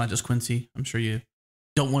 It's not just Quincy. I'm sure you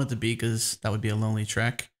don't want it to be, because that would be a lonely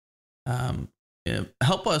trek.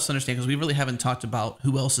 Help us understand, because we really haven't talked about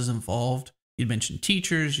who else is involved. You mentioned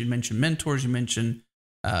teachers, you mentioned mentors, you mentioned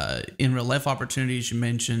in real life opportunities, you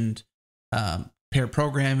mentioned pair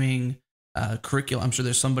programming, curriculum. I'm sure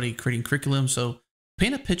there's somebody creating curriculum. So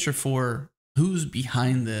paint a picture for who's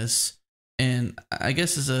behind this. And I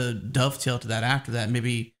guess as a dovetail to that, after that,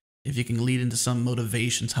 maybe if you can lead into some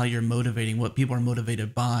motivations, how you're motivating, what people are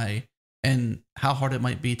motivated by, and how hard it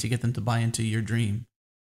might be to get them to buy into your dream.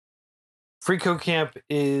 freeCodeCamp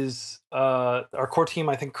is our core team.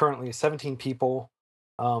 I think currently is 17 people.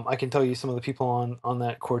 I can tell you some of the people on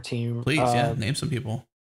that core team. Please, name some people.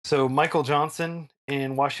 So Michael Johnson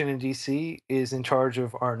in Washington, D.C. is in charge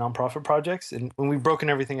of our nonprofit projects. And when we've broken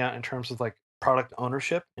everything out in terms of like product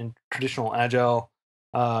ownership and traditional agile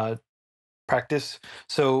practice.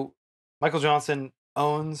 So Michael Johnson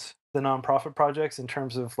owns the nonprofit projects in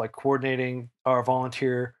terms of like coordinating our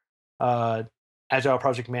volunteer agile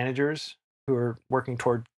project managers who are working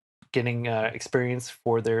toward getting experience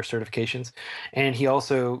for their certifications. And he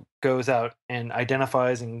also goes out and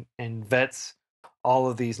identifies and vets all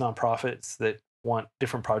of these nonprofits that want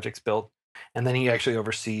different projects built. And then he actually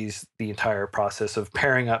oversees the entire process of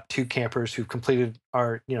pairing up two campers who've completed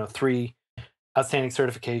our, 3 outstanding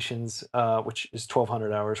certifications, which is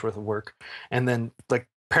 1,200 hours worth of work, and then like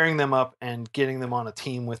pairing them up and getting them on a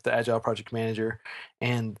team with the agile project manager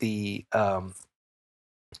and the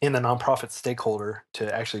in the nonprofit stakeholder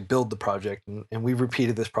to actually build the project. And we've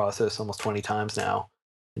repeated this process almost 20 times now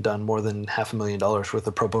and done more than $500,000 worth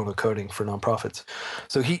of pro bono coding for nonprofits.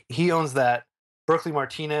 So he owns that. Berkeley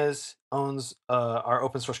Martinez owns our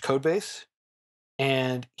open source code base,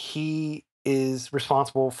 and he is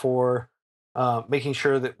responsible for making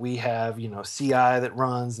sure that we have CI that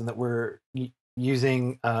runs and that we're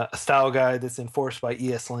using a style guide that's enforced by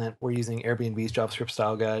ESLint. We're using Airbnb's JavaScript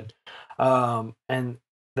style guide, and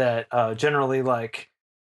that generally like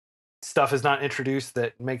stuff is not introduced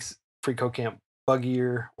that makes freeCodeCamp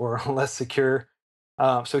buggier or less secure.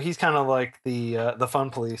 So he's kind of like the fun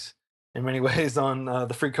police in many ways on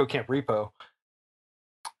the freeCodeCamp repo.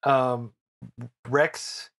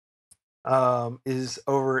 Rex is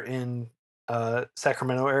over in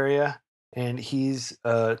Sacramento area, and he's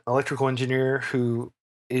an electrical engineer who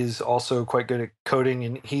is also quite good at coding,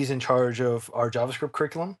 and he's in charge of our JavaScript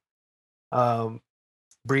curriculum.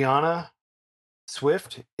 Brianna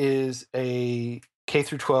Swift is a K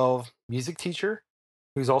through 12 music teacher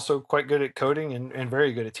who's also quite good at coding and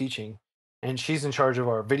very good at teaching. And she's in charge of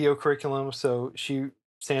our video curriculum. So she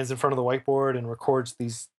stands in front of the whiteboard and records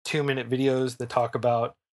these 2-minute videos that talk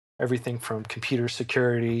about everything from computer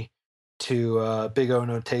security to big O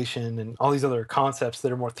notation and all these other concepts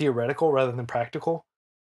that are more theoretical rather than practical.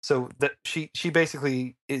 So that she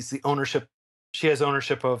basically is the ownership. She has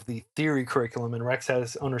ownership of the theory curriculum, and Rex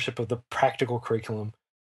has ownership of the practical curriculum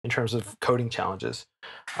in terms of coding challenges.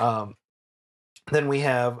 Then we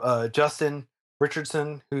have Justin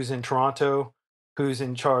Richardson, who's in Toronto, who's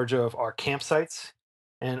in charge of our campsites.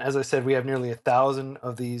 And as I said, we have nearly 1,000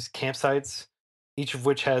 of these campsites, each of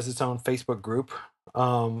which has its own Facebook group.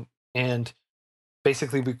 And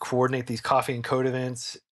basically, we coordinate these coffee and code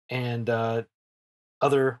events and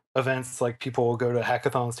other events, like people will go to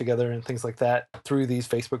hackathons together and things like that through these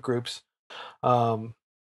Facebook groups.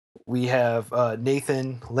 We have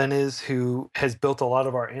Nathan Leniz, who has built a lot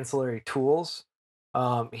of our ancillary tools.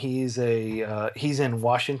 He's in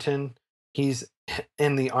Washington. He's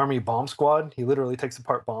in the Army bomb squad. He literally takes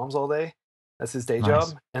apart bombs all day. That's his day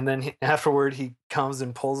job. And then afterward, he comes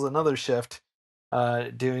and pulls another shift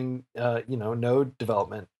doing node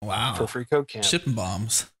development. Wow. For freeCodeCamp. Shipping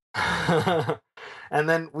bombs. And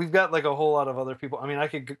then we've got like a whole lot of other people. I mean, I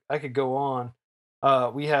could go on.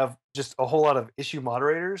 We have just a whole lot of issue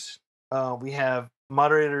moderators. We have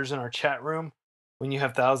moderators in our chat room. When you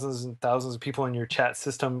have thousands and thousands of people in your chat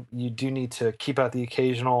system, you do need to keep out the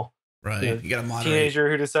occasional you got to moderate. Teenager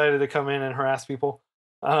who decided to come in and harass people.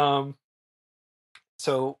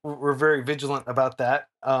 So we're very vigilant about that.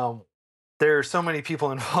 There are so many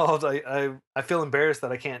people involved. I feel embarrassed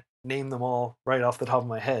that I can't name them all right off the top of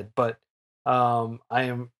my head, but I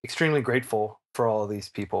am extremely grateful for all of these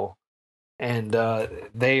people. And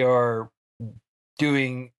they are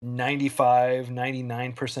doing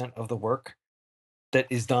 99% of the work that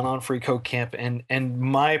is done on freeCodeCamp. And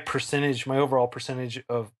my overall percentage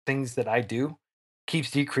of things that I do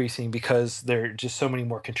keeps decreasing because there are just so many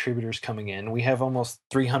more contributors coming in. We have almost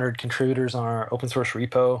 300 contributors on our open source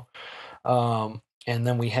repo. And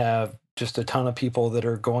then we have just a ton of people that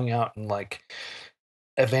are going out and like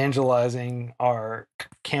evangelizing our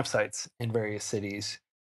campsites in various cities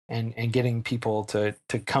and getting people to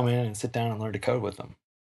come in and sit down and learn to code with them.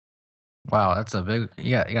 Wow, that's a big.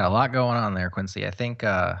 You got a lot going on there, Quincy. I think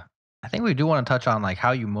we do want to touch on like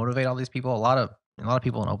how you motivate all these people. A lot of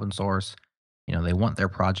people in open source, they want their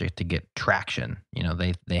project to get traction.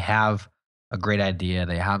 They have a great idea.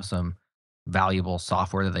 They have some valuable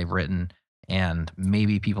software that they've written, and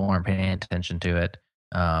maybe people aren't paying attention to it.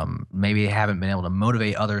 Maybe they haven't been able to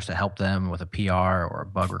motivate others to help them with a PR or a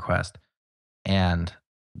bug request. And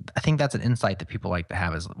I think that's an insight that people like to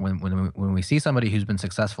have is when we see somebody who's been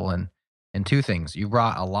successful in two things. You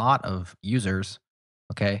brought a lot of users,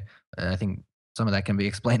 okay? I think some of that can be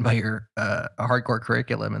explained by your hardcore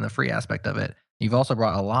curriculum and the free aspect of it. You've also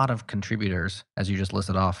brought a lot of contributors, as you just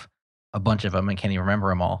listed off, a bunch of them, and can't even remember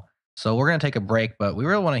them all. So we're going to take a break, but we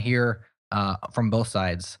really want to hear from both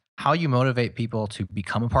sides how you motivate people to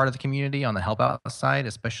become a part of the community on the help out side,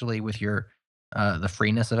 especially with your the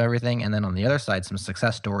freeness of everything, and then on the other side, some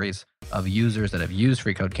success stories of users that have used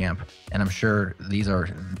freeCodeCamp. And I'm sure these are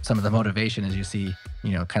some of the motivation as you see,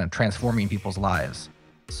 kind of transforming people's lives.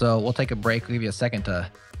 So we'll take a break. We'll give you a second to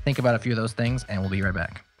think about a few of those things, and we'll be right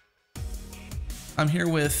back. I'm here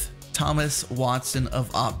with Thomas Watson of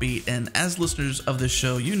Opbeat, and as listeners of this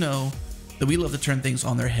show, you know that we love to turn things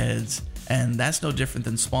on their heads, and that's no different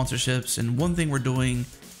than sponsorships. And one thing we're doing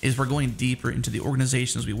is we're going deeper into the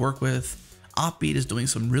organizations we work with. Opbeat is doing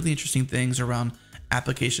some really interesting things around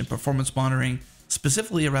application performance monitoring,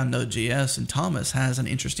 specifically around Node.js, and Thomas has an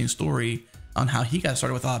interesting story on how he got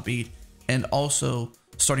started with Opbeat and also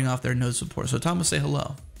starting off their Node support. So Thomas, say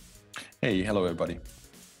hello. Hey, hello everybody.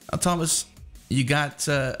 Now, Thomas, you got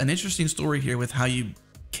an interesting story here with how you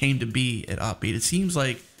came to be at Opbeat. It seems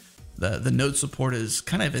like the Node support is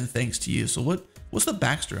kind of in thanks to you. So what's the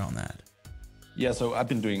backstory on that? Yeah, so I've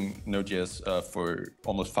been doing Node.js for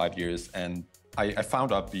almost 5 years, and I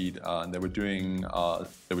found Opbeat, and they were doing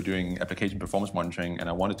application performance monitoring, and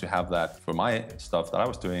I wanted to have that for my stuff that I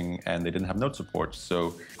was doing, and they didn't have Node support.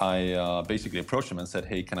 So I basically approached them and said,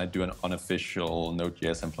 "Hey, can I do an unofficial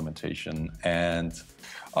Node.js implementation?" And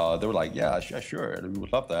they were like, "Yeah, sure, we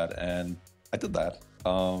would love that," and I did that.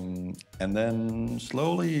 And then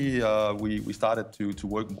slowly we started to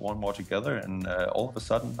work more and more together, and all of a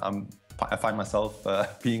sudden I find myself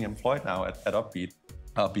being employed now at Opbeat,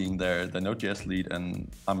 being the Node.js lead,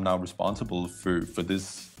 and I'm now responsible for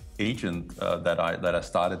this agent that I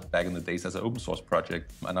started back in the days as an open source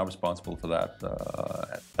project. I'm now responsible for that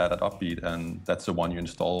at Opbeat, and that's the one you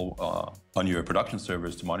install on your production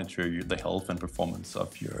servers to monitor the health and performance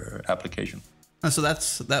of your application. So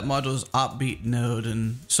that module is Opbeat Node,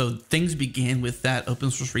 and so things began with that open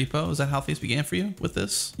source repo. Is that how things began for you with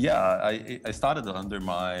this? Yeah, I started under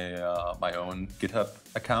my my own GitHub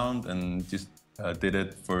account and just did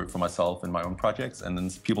it for myself in my own projects, and then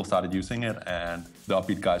people started using it, and the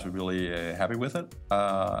Opbeat guys were really happy with it.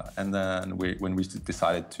 And then when we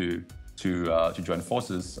decided to join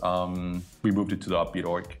forces, we moved it to the Opbeat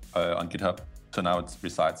org on GitHub. So now it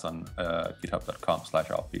resides on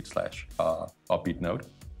github.com/Opbeat Node.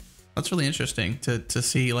 That's really interesting to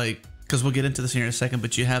see, because we'll get into this here in a second,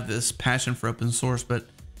 but you have this passion for open source, but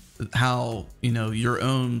how, your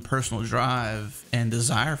own personal drive and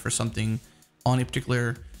desire for something on a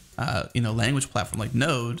particular, language platform like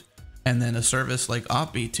Node, and then a service like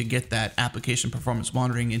Opbeat to get that application performance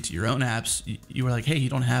monitoring into your own apps. You were like, hey, you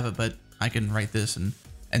don't have it, but I can write this. And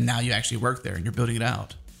now you actually work there and you're building it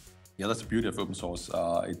out. Yeah, that's the beauty of open source.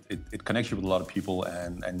 It connects you with a lot of people,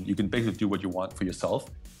 and you can basically do what you want for yourself.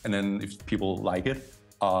 And then if people like it,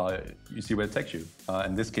 you see where it takes you.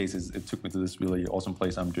 In this case, it took me to this really awesome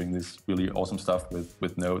place. I'm doing this really awesome stuff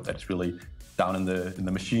with Node that's really down in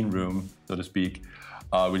the machine room, so to speak,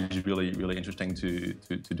 which is really, really interesting to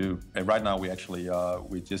do. And right now, we're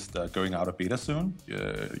just going out of beta soon.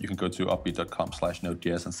 You can go to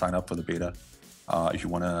opbeat.com/Node.js and sign up for the beta if you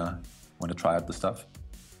want to try out the stuff.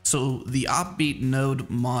 So the Opbeat Node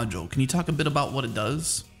module, can you talk a bit about what it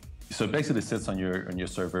does? So it basically sits on your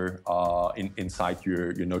server inside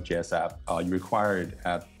your Node.js app. You require it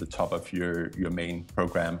at the top of your main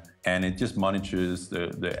program, and it just monitors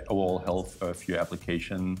the overall health of your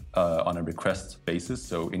application on a request basis.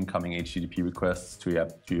 So incoming HTTP requests to your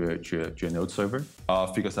Node server,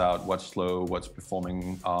 figures out what's slow, what's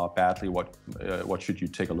performing badly, what should you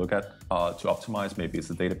take a look at to optimize. Maybe it's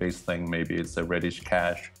a database thing, maybe it's a Redis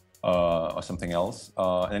cache, or something else.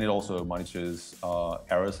 And it also monitors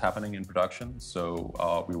errors happening in production. So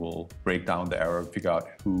we will break down the error, figure out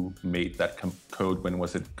who made that code, when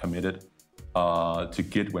was it committed to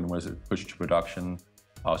Git, when was it pushed to production.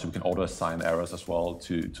 So we can auto-assign errors as well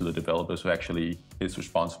to the developers who actually is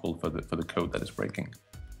responsible for the code that is breaking.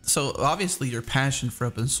 So obviously your passion for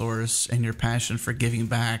open source and your passion for giving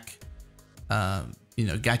back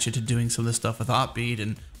got you to doing some of this stuff with Opbeat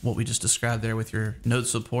and what we just described there with your Node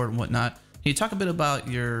support and whatnot. Can you talk a bit about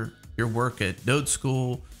your work at Node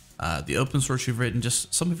School, the open source you've written,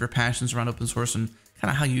 just some of your passions around open source and kind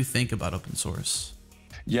of how you think about open source?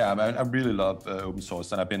 Yeah, I really love open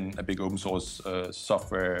source, and I've been a big open source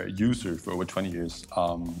software user for over 20 years.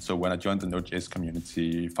 So when I joined the Node.js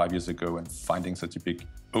community 5 years ago and finding such a big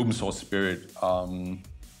open source spirit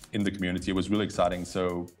in the community, it was really exciting.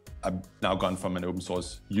 So I've now gone from an open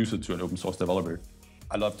source user to an open source developer.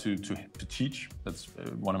 I love to teach. That's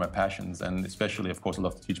one of my passions, and especially, of course, I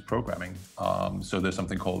love to teach programming. So there's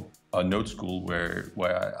something called a Node School where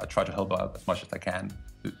I try to help out as much as I can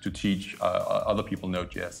to teach other people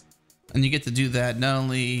Node.js. And you get to do that not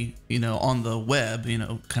only, on the web,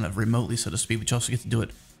 kind of remotely, so to speak, but you also get to do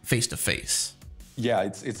it face to face.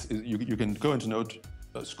 Yeah, you can go into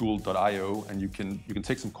nodeschool.io and you can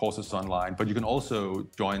take some courses online, but you can also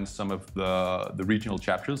join some of the regional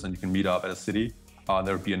chapters and you can meet up at a city.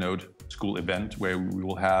 There will be a Node School event where we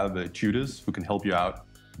will have tutors who can help you out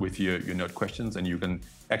with your Node questions, and you can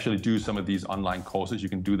actually do some of these online courses. You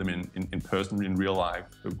can do them in person, in real life,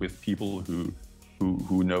 with people who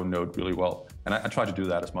know Node really well. And I try to do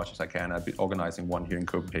that as much as I can. I've been organizing one here in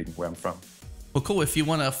Copenhagen, where I'm from. Well, cool. If you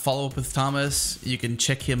want to follow up with Thomas, you can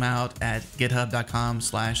check him out at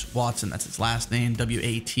github.com/Watson. That's his last name,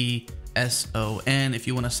 WATSON. If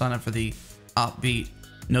you want to sign up for the Opbeat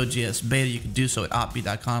Node.js beta, you can do so at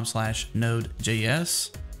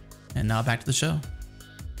opbeat.com/Node.js. And now back to the show.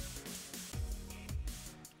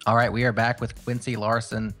 All right, we are back with Quincy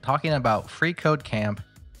Larson talking about freeCodeCamp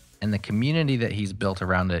and the community that he's built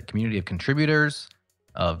around it. Community of contributors,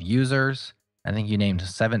 of users. I think you named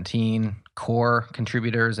 17 core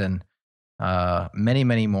contributors and many,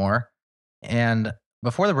 many more. And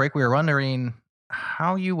before the break, we were wondering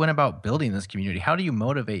how you went about building this community. How do you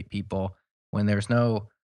motivate people when there's no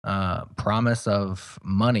promise of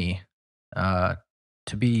money to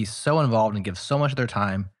be so involved and give so much of their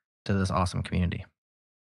time to this awesome community?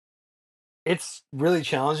 It's really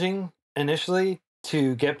challenging initially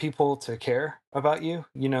to get people to care about you.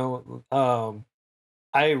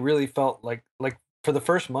 I really felt like for the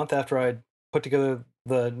first month after I'd put together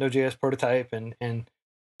the Node.js prototype and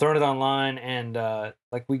thrown it online, and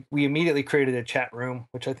we immediately created a chat room,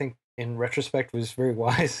 which I think in retrospect was very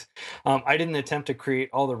wise. I didn't attempt to create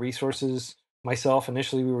all the resources myself.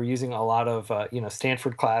 Initially, we were using a lot of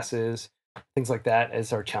Stanford classes, things like that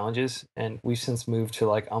as our challenges, and we've since moved to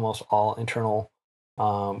almost all internal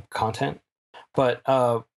content. But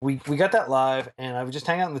we got that live, and I would just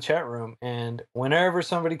hang out in the chat room, and whenever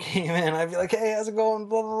somebody came in, I'd be like, "Hey, how's it going?"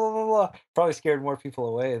 Blah blah blah blah. Probably scared more people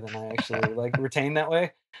away than I actually retained that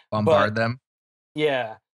way. Bombard them.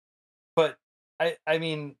 Yeah, but I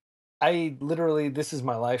mean, I literally, this is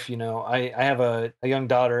my life. I have a young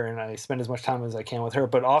daughter, and I spend as much time as I can with her.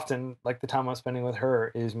 But often, the time I'm spending with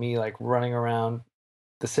her is me running around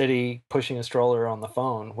the city, pushing a stroller on the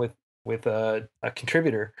phone with a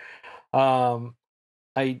contributor.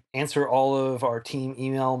 I answer all of our team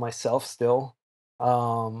email myself still.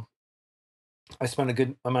 I spend a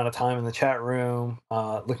good amount of time in the chat room,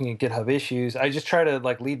 looking at GitHub issues. I just try to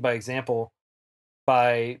lead by example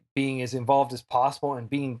by being as involved as possible and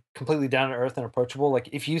being completely down to earth and approachable.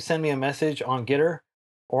 If you send me a message on Gitter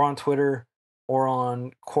or on Twitter or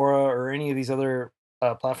on Quora or any of these other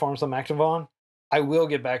platforms I'm active on, I will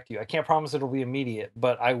get back to you. I can't promise it'll be immediate,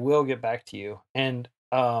 but I will get back to you. And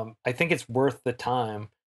I think it's worth the time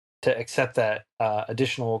to accept that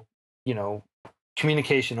additional,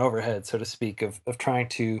 communication overhead, so to speak, of trying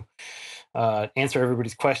to answer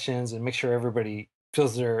everybody's questions and make sure everybody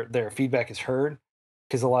feels their feedback is heard.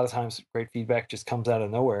 Because a lot of times great feedback just comes out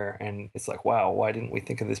of nowhere, and it's like, wow, why didn't we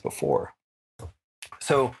think of this before?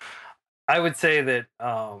 So I would say that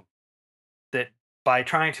that by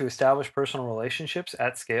trying to establish personal relationships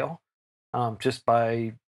at scale, just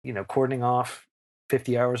by cordoning off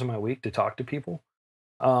 50 hours of my week to talk to people,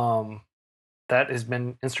 that has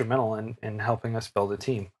been instrumental in helping us build a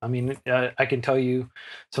team. I mean, I can tell you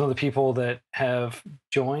some of the people that have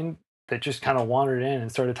joined that just kind of wandered in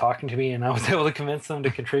and started talking to me, and I was able to convince them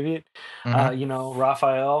to contribute.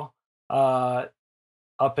 Raphael up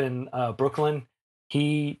in Brooklyn,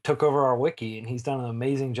 he took over our wiki and he's done an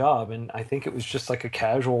amazing job. And I think it was just a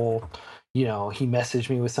casual, he messaged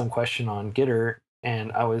me with some question on Gitter,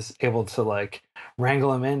 and I was able to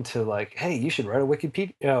wrangle him into hey, you should write a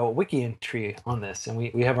wiki entry on this. And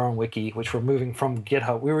we have our own wiki, which we're moving from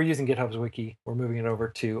GitHub. We were using GitHub's wiki. We're moving it over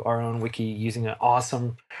to our own wiki using an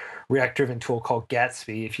awesome React-driven tool called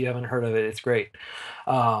Gatsby. If you haven't heard of it, it's great.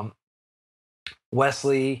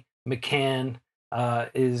 Wesley McCann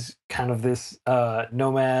is kind of this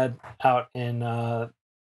nomad out in on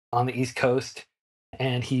the East Coast.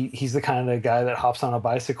 And he's the kind of guy that hops on a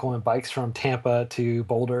bicycle and bikes from Tampa to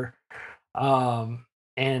Boulder.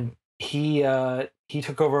 And he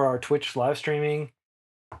took over our Twitch live streaming.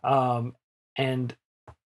 And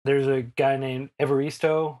there's a guy named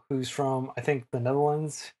Evaristo who's from, I think, the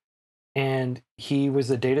Netherlands. And he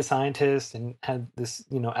was a data scientist and had this,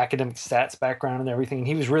 academic stats background and everything. And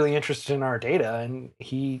he was really interested in our data. And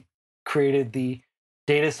he created the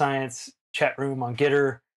data science chat room on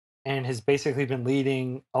Gitter, and has basically been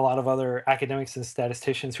leading a lot of other academics and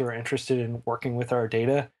statisticians who are interested in working with our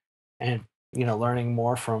data and learning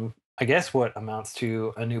more from, I guess, what amounts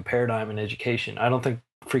to a new paradigm in education. I don't think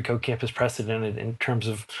freeCodeCamp is precedented in terms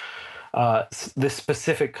of this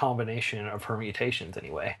specific combination of permutations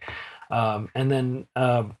anyway. And then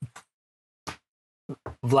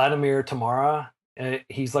Vladimir Tamara,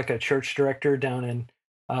 he's like a church director down in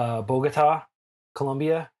Bogota,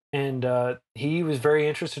 Colombia. And he was very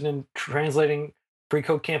interested in translating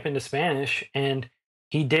freeCodeCamp into Spanish. And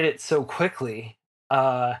he did it so quickly.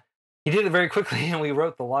 He did it very quickly, and we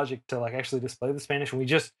wrote the logic to like actually display the Spanish. And we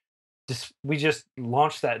just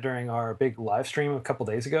launched that during our big live stream a couple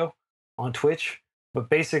days ago on Twitch. But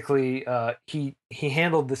basically, he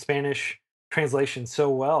handled the Spanish translation so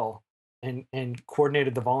well and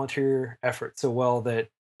coordinated the volunteer effort so well that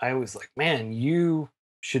I was like, man, you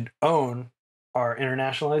should own our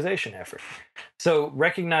internationalization effort. So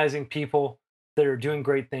recognizing people that are doing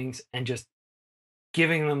great things and just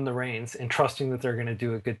giving them the reins and trusting that they're going to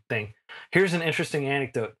do a good thing. Here's an interesting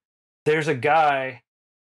anecdote. There's a guy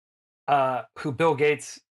who Bill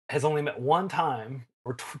Gates has only met one time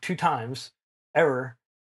or two times ever,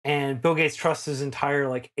 and Bill Gates trusts his entire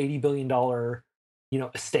like $80 billion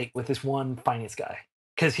estate with this one finance guy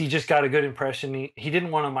because he just got a good impression. He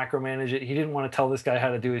didn't want to micromanage it. He didn't want to tell this guy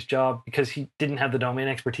how to do his job because he didn't have the domain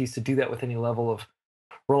expertise to do that with any level of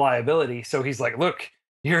reliability. So he's like, look,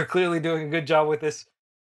 you're clearly doing a good job with this,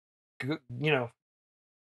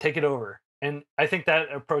 take it over. And I think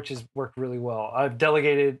that approach has worked really well. I've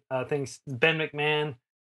delegated things. Ben McMahon,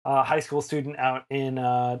 high school student out in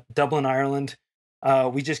Dublin, Ireland,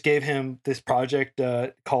 we just gave him this project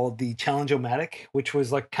called the Challenge-O-Matic, which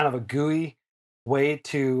was like kind of a GUI way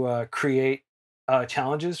to create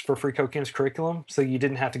challenges for freeCodeCamp's curriculum. So you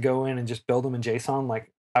didn't have to go in and just build them in JSON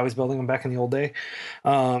like I was building them back in the old day.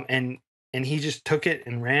 And he just took it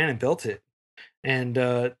and ran and built it. And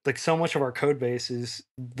like so much of our code base is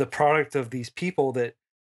the product of these people that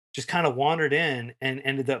just kind of wandered in and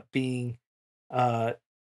ended up being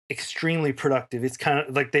extremely productive. It's kind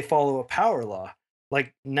of like they follow a power law.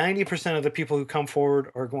 Like 90% of the people who come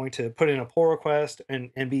forward are going to put in a pull request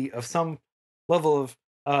and be of some level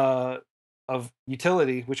of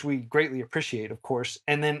utility, which we greatly appreciate, of course.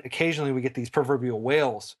 And then occasionally we get these proverbial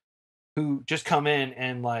whales who just come in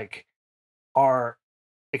and like are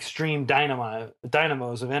extreme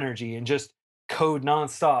dynamos of energy and just code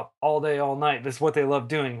nonstop all day, all night. This is what they love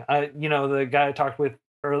doing. The guy I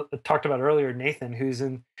talked about earlier, Nathan, who's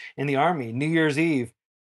in the Army, New Year's Eve,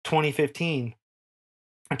 2015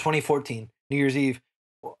 or 2014, New Year's Eve.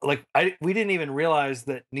 Like we didn't even realize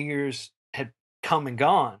that New Year's had come and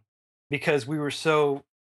gone because we were so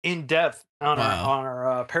in depth on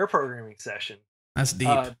our pair programming session. That's deep.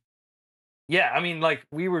 Yeah, I mean, like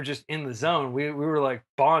we were just in the zone. We were like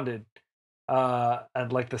bonded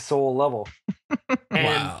at like the soul level.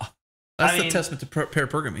 Wow, that's a testament to pair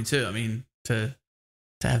programming too. I mean, to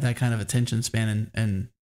have that kind of attention span and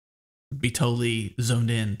be totally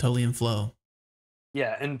zoned in, totally in flow.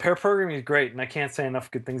 Yeah, and pair programming is great, and I can't say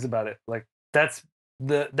enough good things about it. Like that's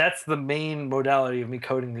the main modality of me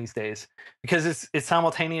coding these days because it's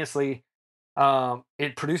simultaneously.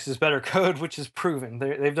 It produces better code, which is proven.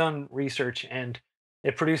 They've done research, and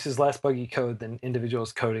it produces less buggy code than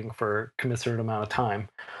individuals coding for a commensurate amount of time.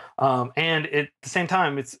 And at the same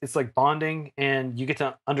time, it's like bonding, and you get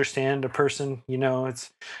to understand a person.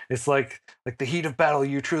 It's like the heat of battle.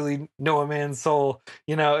 You truly know a man's soul.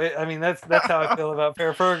 That's how I feel about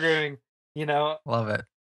pair programming. Love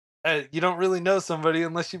it. You don't really know somebody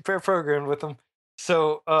unless you pair program with them.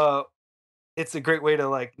 So it's a great way to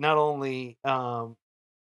like not only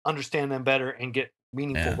understand them better and get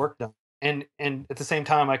meaningful work done, and at the same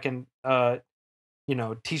time I can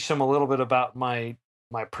teach them a little bit about my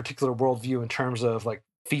particular worldview in terms of like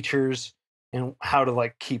features and how to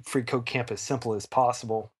like keep freeCodeCamp as simple as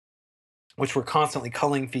possible, which we're constantly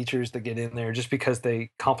culling features that get in there just because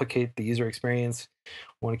they complicate the user experience.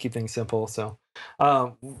 We want to keep things simple. So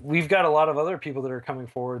we've got a lot of other people that are coming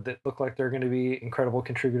forward that look like they're going to be incredible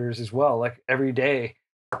contributors as well. Like every day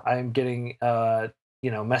I'm getting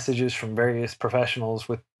messages from various professionals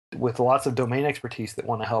with lots of domain expertise that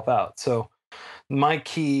want to help out. So my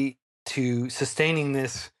key to sustaining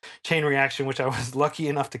this chain reaction, which I was lucky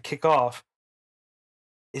enough to kick off,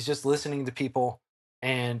 is just listening to people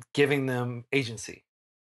and giving them agency.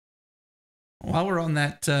 While we're on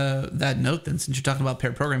that note, then, since you're talking about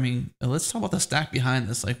pair programming, let's talk about the stack behind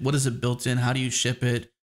this. Like, what is it built in? How do you ship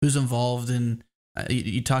it? Who's involved? And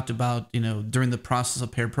you talked about, during the process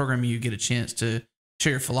of pair programming, you get a chance to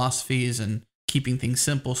share your philosophies and keeping things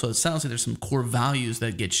simple. So it sounds like there's some core values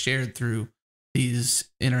that get shared through these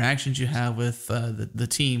interactions you have with the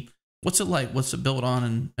team. What's it like? What's it built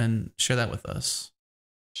on? And share that with us.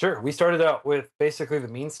 Sure. We started out with basically the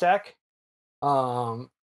mean stack, MongoDB,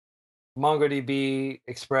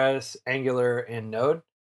 Express, Angular, and Node.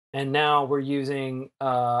 And now we're using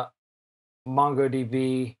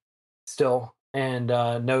MongoDB still and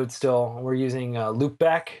Node still. We're using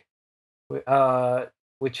Loopback,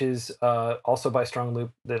 which is also by Strong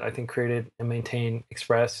Loop that I think created and maintained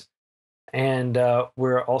Express. And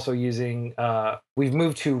we're also using, we've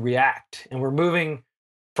moved to React, and we're moving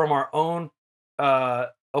from our own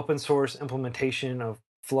open source implementation of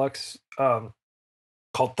Flux called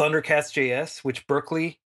Thundercats.js, which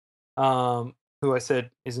Berkeley, who I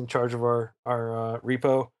said is in charge of our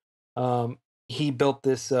repo, he built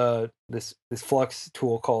this this Flux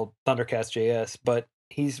tool called Thundercats.js, but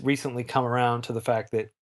he's recently come around to the fact that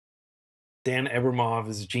Dan Ebermov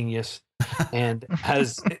is a genius and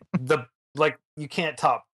has you can't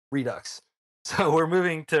top Redux. So we're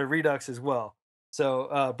moving to Redux as well.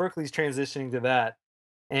 So Berkeley's transitioning to that,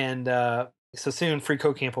 and so soon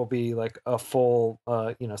freeCodeCamp will be like a full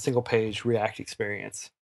single page React experience.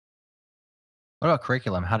 What about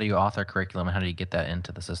curriculum? How do you author curriculum, and how do you get that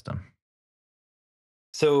into the system?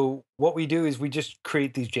 So what we do is we just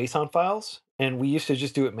create these JSON files, and we used to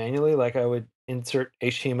just do it manually. Like I would insert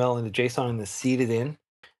HTML into JSON and then seed it in.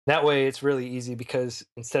 That way it's really easy, because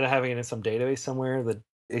instead of having it in some database somewhere,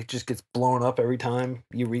 it just gets blown up every time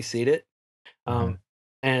you reseed it.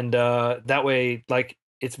 And that way, like,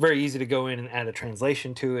 it's very easy to go in and add a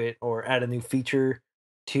translation to it or add a new feature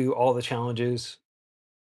to all the challenges.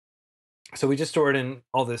 So we just store it in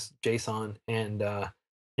all this JSON. And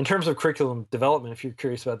in terms of curriculum development, if you're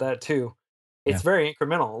curious about that too, it's very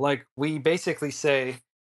incremental. Like we basically say,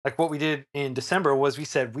 like what we did in December was we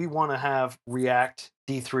said we want to have React,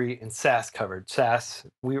 D3, and Sass covered. Sass,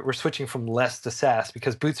 we're switching from less to Sass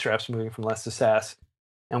because Bootstrap's moving from less to Sass,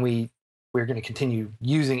 and we're going to continue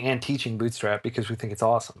using and teaching Bootstrap because we think it's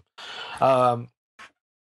awesome. And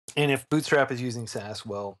if Bootstrap is using Sass,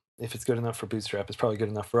 well, if it's good enough for Bootstrap, it's probably good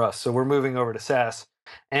enough for us. So we're moving over to Sass,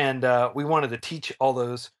 and we wanted to teach all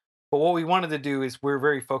those. But what we wanted to do is we're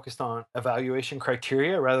very focused on evaluation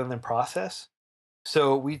criteria rather than process.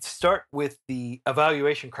 So we start with the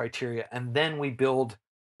evaluation criteria, and then we build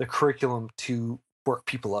the curriculum to work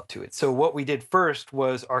people up to it. So what we did first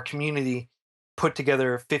was our community put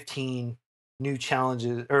together 15 new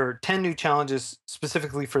challenges, or 10 new challenges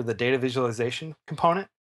specifically for the data visualization component.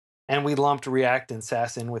 And we lumped React and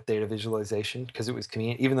Sass in with data visualization because it was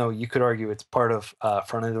convenient, even though you could argue it's part of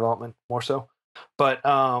front-end development more so.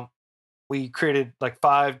 But we created like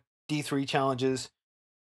 5 D3 challenges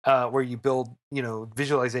where you build,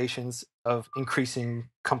 visualizations of increasing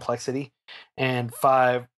complexity, and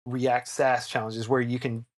 5 React Sass challenges where you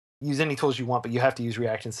can use any tools you want, but you have to use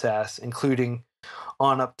React and Sass, including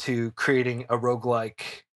on up to creating a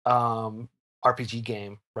roguelike RPG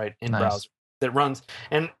game, right, in browser that runs.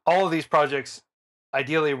 And all of these projects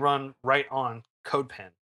ideally run right on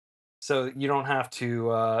CodePen. So you don't have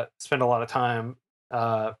to spend a lot of time,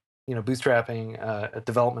 bootstrapping a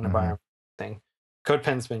development environment thing.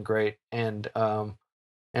 CodePen's been great, and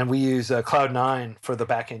we use Cloud9 for the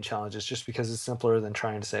backend challenges just because it's simpler than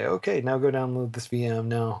trying to say, okay, now go download this VM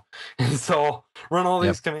now, and so run all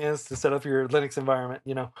these commands to set up your Linux environment.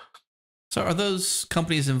 So are those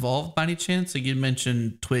companies involved by any chance? Like you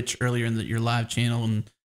mentioned Twitch earlier in your live channel, and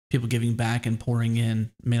people giving back and pouring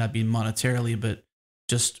in, may not be monetarily, but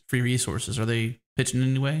just free resources. Are they pitching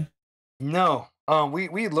in any way? No.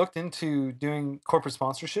 We looked into doing corporate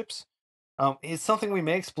sponsorships. It's something we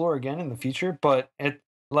may explore again in the future, but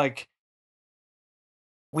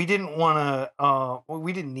we didn't want to.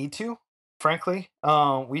 We didn't need to, frankly.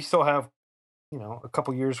 We still have, a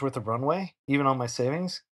couple years worth of runway, even on my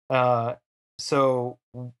savings. So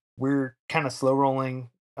we're kind of slow rolling,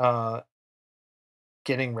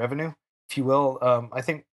 getting revenue, if you will. I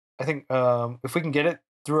think if we can get it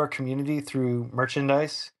through our community through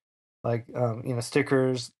merchandise, like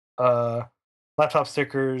stickers, laptop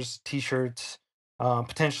stickers, T-shirts,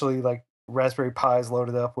 potentially like Raspberry Pis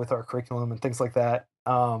loaded up with our curriculum and things like that,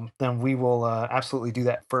 then we will absolutely do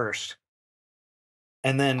that first,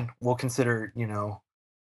 and then we'll consider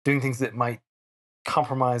doing things that might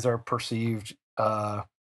compromise our perceived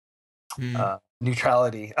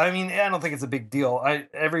neutrality. I mean, I don't think it's a big deal.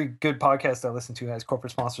 Every good podcast I listen to has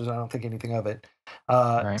corporate sponsors. I don't think anything of it.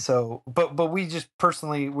 So, but we just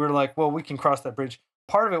personally, we're like, well, we can cross that bridge.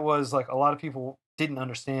 Part of it was like a lot of people didn't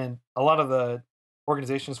understand. A lot of the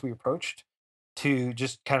organizations we approached to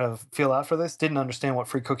just kind of feel out for this didn't understand what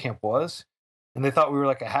freeCodeCamp was. and they thought we were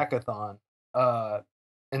like a hackathon.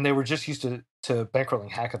 And they were just used to bankrolling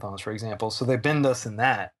hackathons, for example. So they binned us in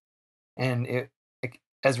that, and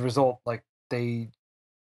as a result, like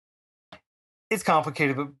it's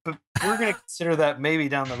complicated, but we're going to consider that maybe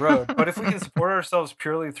down the road. But if we can support ourselves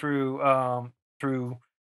purely through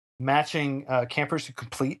matching campers who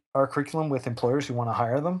complete our curriculum with employers who want to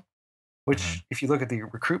hire them, which if you look at the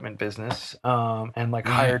recruitment business and like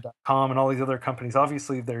Hire.com and all these other companies,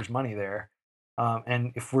 obviously there's money there.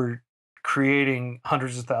 And if we're creating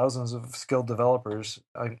hundreds of thousands of skilled developers,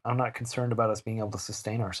 I'm not concerned about us being able to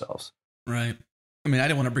sustain ourselves. Right. I mean, I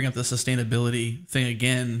didn't want to bring up the sustainability thing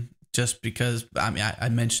again, just because I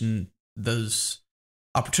mentioned those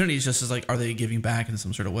opportunities just as like, are they giving back in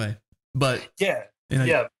some sort of way? But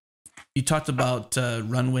you talked about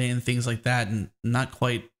runway and things like that, and not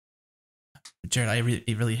quite. Jared, I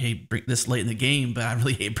really hate this late in the game, but I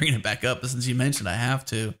really hate bringing it back up. But since you mentioned, I have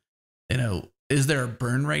to. Is there a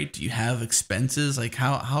burn rate? Do you have expenses? Like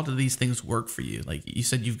how do these things work for you? Like you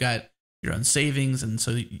said, you've got your own savings, and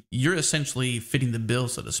so you're essentially fitting the bill,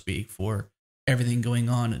 so to speak, for everything going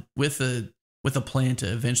on with a plan to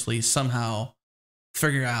eventually somehow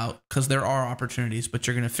figure out, because there are opportunities, but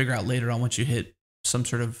you're going to figure out later on once you hit some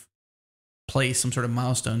sort of place, some sort of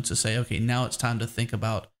milestone, to say, okay, now it's time to think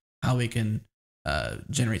about how we can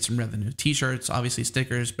generate some revenue. T-shirts, obviously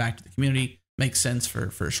stickers, back to the community makes sense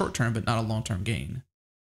for a short term, but not a long term gain.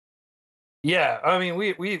 Yeah, I mean,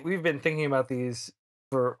 we've been thinking about these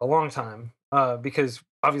for a long time because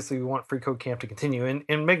obviously we want freeCodeCamp to continue.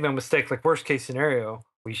 And make no mistake, like worst case scenario,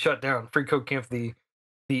 we shut down freeCodeCamp.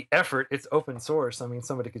 The effort, it's open source. I mean,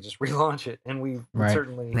 somebody could just relaunch it, and we would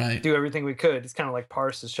certainly do everything we could. It's kind of like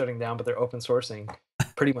Parse is shutting down, but they're open sourcing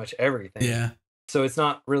pretty much everything. Yeah. So it's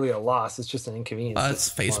not really a loss. It's just an inconvenience. It's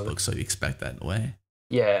Facebook, so you expect that in a way.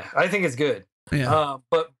 Yeah, I think it's good. Yeah.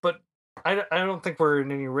 But I don't think we're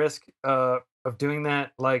in any risk of doing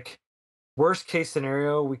that. Like worst case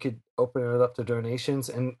scenario, we could open it up to donations.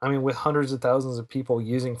 And I mean, with hundreds of thousands of people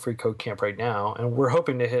using freeCodeCamp right now, and we're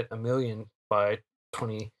hoping to hit 1 million by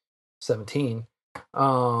 2017.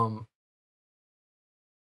 I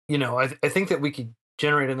think that we could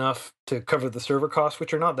generate enough to cover the server costs,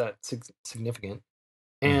 which are not that significant.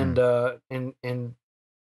 And and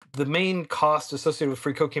the main cost associated with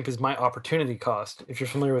freeCodeCamp is my opportunity cost. If you're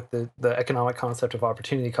familiar with the economic concept of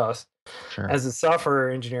opportunity cost, as a software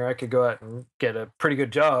engineer, I could go out and get a pretty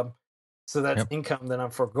good job. So that's income that I'm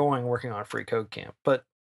foregoing working on freeCodeCamp. But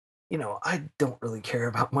I don't really care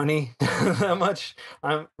about money that much.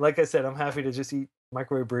 Like I said, I'm happy to just eat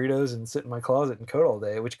microwave burritos and sit in my closet and code all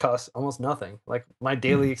day, which costs almost nothing. Like my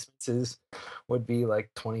daily expenses would be like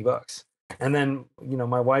 $20. And then,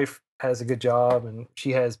 my wife has a good job and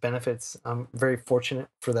she has benefits. I'm very fortunate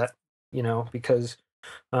for that, because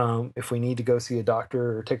if we need to go see a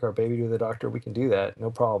doctor or take our baby to the doctor, we can do that. No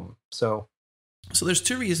problem. So there's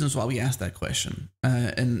two reasons why we asked that question.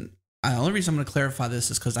 And the only reason I'm going to clarify this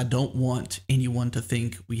is because I don't want anyone to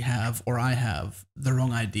think we have, or I have, the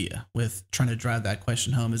wrong idea with trying to drive that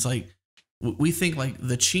question home. It's like, we think like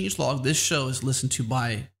the changelog, this show is listened to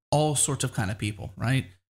by all sorts of kind of people, right?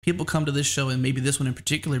 People come to this show, and maybe this one in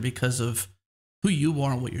particular, because of who you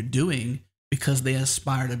are and what you're doing, because they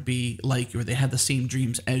aspire to be like you, or they have the same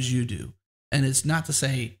dreams as you do. And it's not to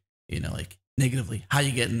say, like negatively, how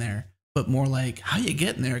you getting there, but more like how you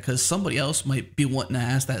getting there, because somebody else might be wanting to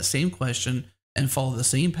ask that same question and follow the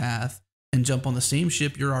same path and jump on the same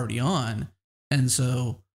ship you're already on. And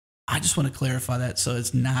so I just want to clarify that so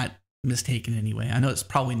it's not mistaken anyway. I know it's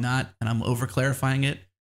probably not, and I'm over clarifying it,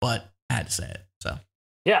 but I had to say it. So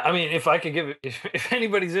yeah, I mean, if I could give if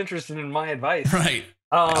anybody's interested in my advice, right?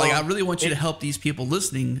 Like I really want you to help these people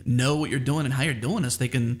listening know what you're doing and how you're doing this. They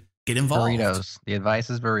can get involved. Burritos. The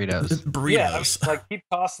advice is burritos. Burritos. Yeah, I mean, like keep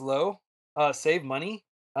costs low, save money.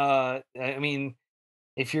 I mean,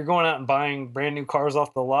 if you're going out and buying brand new cars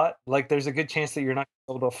off the lot, like there's a good chance that you're not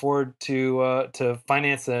able to afford to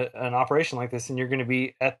finance an operation like this, and you're going to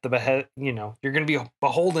be at the behest. You're going to be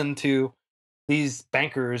beholden to these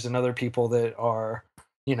bankers and other people that are,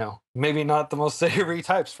 maybe not the most savory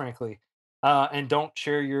types, frankly, and don't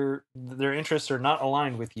share their interests are not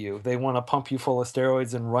aligned with you. They want to pump you full of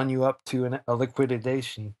steroids and run you up to a liquidity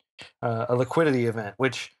event,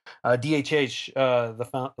 which DHH,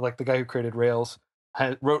 the guy who created Rails,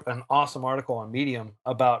 wrote an awesome article on Medium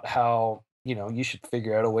about how you should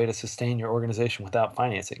figure out a way to sustain your organization without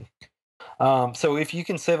financing. So if you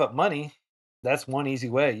can save up money, that's one easy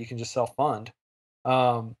way. You can just self-fund.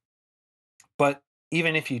 But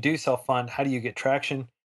even if you do self-fund, how do you get traction?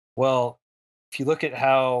 Well, if you look at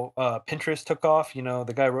how Pinterest took off,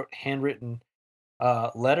 the guy wrote handwritten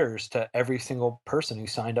letters to every single person who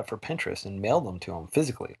signed up for Pinterest and mailed them to them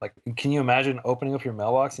physically. Like, can you imagine opening up your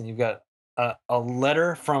mailbox and you've got a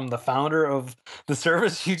letter from the founder of the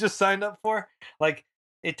service you just signed up for? Like,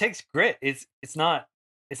 it takes grit. It's not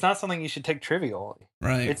something you should take trivially.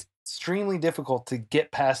 Right. It's extremely difficult to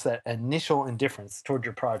get past that initial indifference toward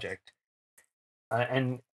your project.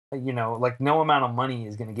 And like, no amount of money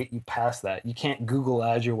is going to get you past that. You can't Google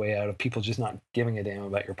ads your way out of people just not giving a damn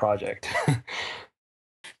about your project.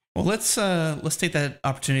 Well, let's take that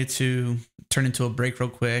opportunity to turn into a break real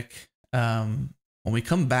quick. When we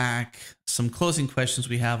come back, some closing questions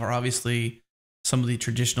we have are obviously some of the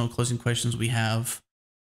traditional closing questions we have,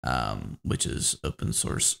 which is open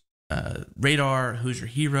source radar, who's your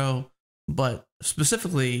hero. But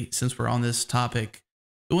specifically, since we're on this topic,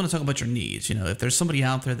 we want to talk about your needs. If there's somebody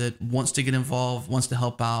out there that wants to get involved, wants to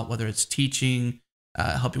help out, whether it's teaching,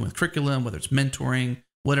 helping with curriculum, whether it's mentoring,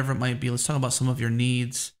 whatever it might be, let's talk about some of your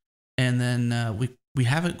needs. And then we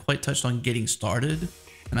haven't quite touched on getting started.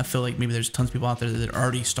 And I feel like maybe there's tons of people out there that are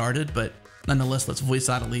already started, but nonetheless, let's voice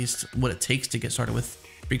out at least what it takes to get started with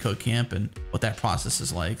freeCodeCamp and what that process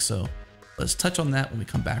is like. So let's touch on that when we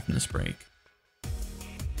come back from this break.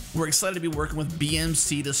 We're excited to be working with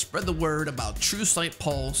BMC to spread the word about TrueSight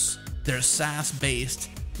Pulse, their SaaS-based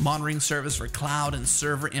monitoring service for cloud and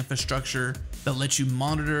server infrastructure that lets you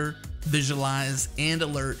monitor, visualize, and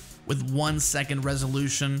alert with 1-second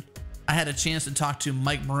resolution. I had a chance to talk to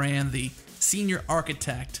Mike Moran, the senior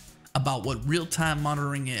architect, about what real-time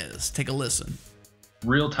monitoring is. Take a listen.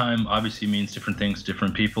 Real time obviously means different things to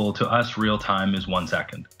different people. To us, real time is 1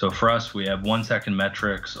 second. So for us, we have 1-second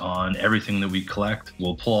metrics on everything that we collect.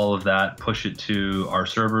 We'll pull all of that, push it to our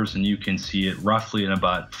servers, and you can see it roughly in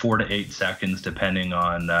about 4 to 8 seconds, depending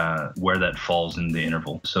on where that falls in the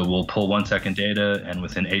interval. So we'll pull 1-second data, and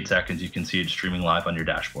within 8 seconds, you can see it streaming live on your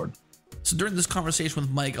dashboard. So during this conversation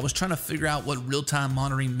with Mike, I was trying to figure out what real-time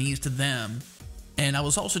monitoring means to them. And I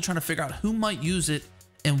was also trying to figure out who might use it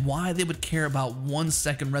and why they would care about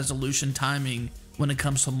 1-second resolution timing when it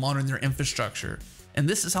comes to monitoring their infrastructure. And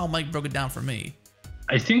this is how Mike broke it down for me.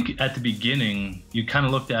 I think at the beginning, you kind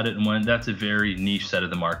of looked at it and went, that's a very niche set of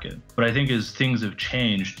the market. But I think as things have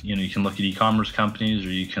changed, you can look at e-commerce companies, or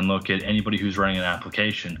you can look at anybody who's running an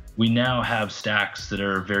application. We now have stacks that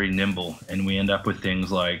are very nimble, and we end up with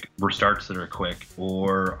things like restarts that are quick,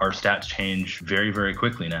 or our stats change very, very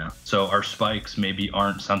quickly now. So our spikes maybe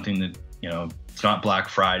aren't something that, it's not Black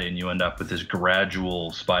Friday and you end up with this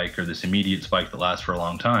gradual spike or this immediate spike that lasts for a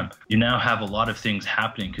long time. You now have a lot of things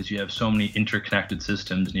happening because you have so many interconnected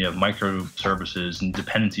systems and you have microservices and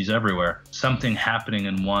dependencies everywhere. Something happening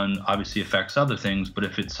in one obviously affects other things, but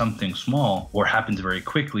if it's something small or happens very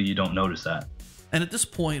quickly, you don't notice that. And at this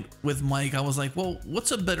point with Mike, I was like, well,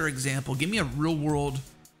 what's a better example? Give me a real world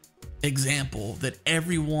example that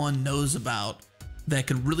everyone knows about that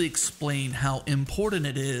can really explain how important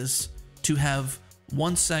it is to have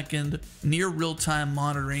 1-second near real-time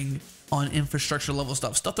monitoring on infrastructure level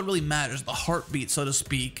stuff that really matters, the heartbeat, so to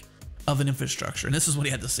speak, of an infrastructure. And this is what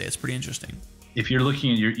he had to say. It's pretty interesting. If you're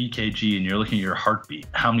looking at your EKG and you're looking at your heartbeat,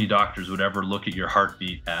 how many doctors would ever look at your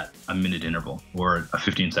heartbeat at a minute interval or a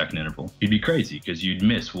 15-second interval? You'd be crazy because you'd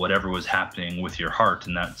miss whatever was happening with your heart,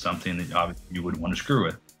 and that's something that obviously you wouldn't want to screw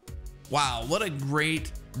with. Wow, what a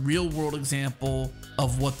great real world example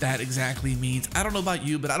of what that exactly means. I don't know about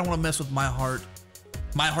you, but I don't want to mess with my heart.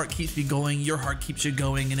 My heart keeps me going, your heart keeps you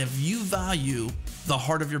going. And if you value the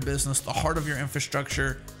heart of your business, the heart of your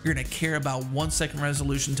infrastructure, you're going to care about 1-second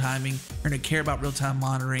resolution timing. You're going to care about real-time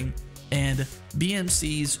monitoring. And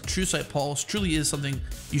BMC's TrueSight Pulse truly is something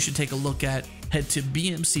you should take a look at. Head to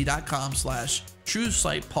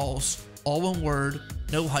bmc.com/TrueSight Pulse, all one word,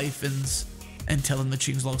 no hyphens, and tell them the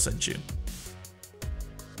Changelog sent you.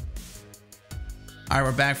 All right,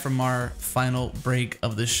 we're back from our final break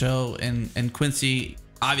of the show. And Quincy,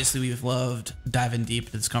 obviously we've loved diving deep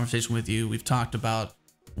into this conversation with you. We've talked about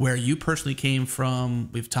where you personally came from.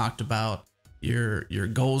 We've talked about your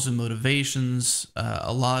goals and motivations,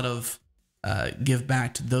 a lot of give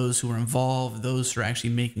back to those who are involved, those who are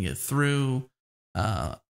actually making it through.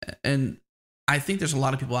 And I think there's a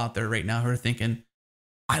lot of people out there right now who are thinking,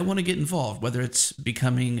 I want to get involved, whether it's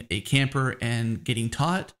becoming a camper and getting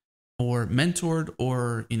taught or mentored,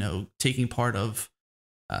 or, taking part of,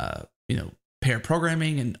 pair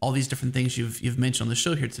programming and all these different things you've mentioned on the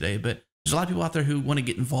show here today. But there's a lot of people out there who want to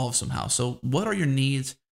get involved somehow. So what are your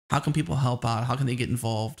needs? How can people help out? How can they get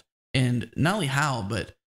involved? And not only how,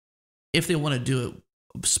 but if they want to do it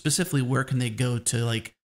specifically, where can they go to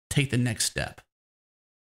take the next step?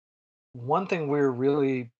 One thing we're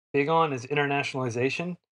really big on is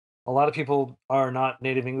internationalization. A lot of people are not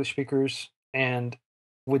native English speakers, and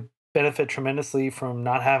would benefit tremendously from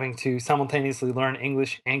not having to simultaneously learn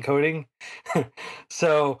English and coding.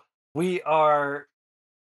 So we are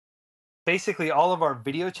basically all of our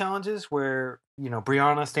video challenges where,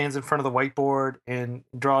 Brianna stands in front of the whiteboard and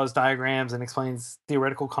draws diagrams and explains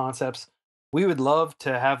theoretical concepts. We would love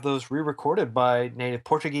to have those re-recorded by native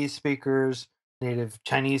Portuguese speakers, native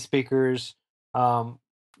Chinese speakers,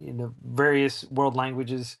 various world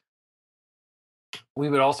languages. We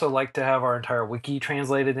would also like to have our entire wiki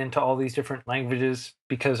translated into all these different languages,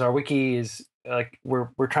 because our wiki is like we're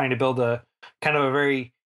trying to build a kind of a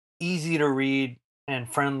very easy to read and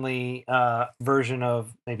friendly version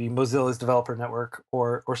of maybe Mozilla's developer network,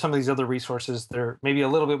 or some of these other resources that are maybe a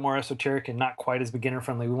little bit more esoteric and not quite as beginner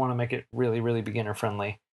friendly. We want to make it really, really beginner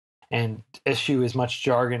friendly and eschew as much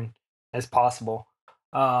jargon as possible.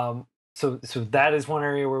 So that is one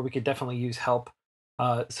area where we could definitely use help.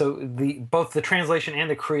 So both the translation and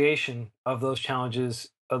the creation of those challenges,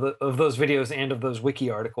 of those videos and of those wiki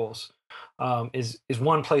articles, is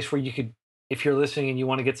one place where you could, if you're listening and you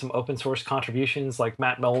want to get some open source contributions, like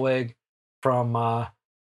Matt Melweg from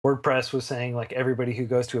WordPress was saying, like everybody who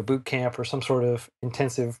goes to a boot camp or some sort of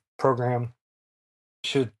intensive program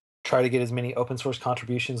should try to get as many open source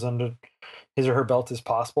contributions under his or her belt as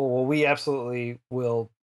possible. Well, we absolutely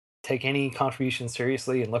will take any contributions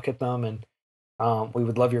seriously and look at them, and we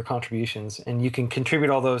would love your contributions. And you can contribute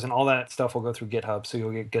all those, and all that stuff will go through GitHub, so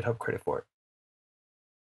you'll get GitHub credit for it.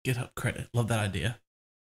 GitHub credit. Love that idea.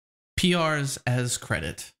 PRs as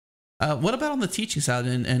credit. What about on the teaching side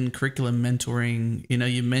and curriculum mentoring?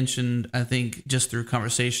 You mentioned, I think, just through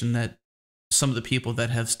conversation, that some of the people that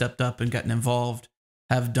have stepped up and gotten involved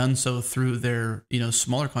have done so through their,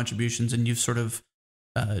 smaller contributions, and you've sort of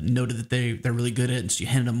noted that they're really good at it, and so you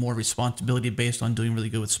handed them more responsibility based on doing really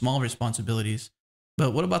good with small responsibilities.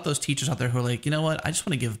 But what about those teachers out there who are like, you know what, I just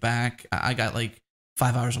want to give back. I got like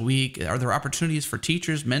 5 hours a week. Are there opportunities for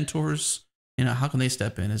teachers, mentors? How can they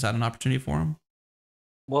step in? Is that an opportunity for them?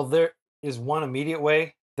 Well, there is one immediate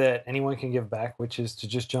way that anyone can give back, which is to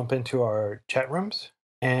just jump into our chat rooms.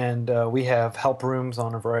 And we have help rooms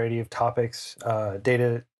on a variety of topics,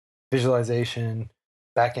 data visualization,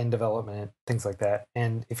 back-end development, things like that.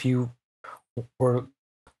 And if you were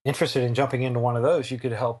interested in jumping into one of those, you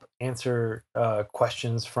could help answer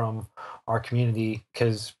questions from our community,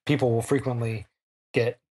 because people will frequently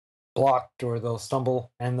get blocked, or they'll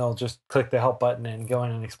stumble and they'll just click the help button and go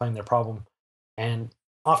in and explain their problem. And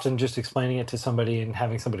often just explaining it to somebody and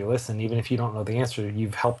having somebody listen, even if you don't know the answer,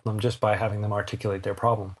 you've helped them just by having them articulate their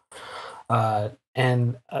problem.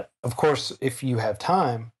 And of course, if you have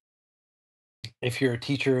time, if you're a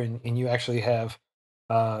teacher and you actually have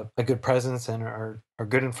a good presence and are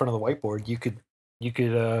good in front of the whiteboard, you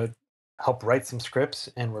could help write some scripts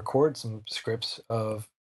and record some scripts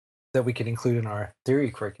that we could include in our theory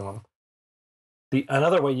curriculum.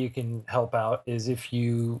 Another way you can help out is if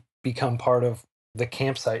you become part of the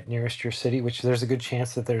campsite nearest your city, which there's a good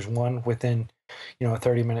chance that there's one within, a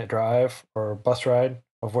 30-minute drive or bus ride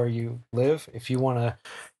of where you live. If you want to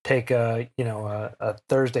take a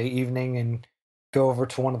Thursday evening and go over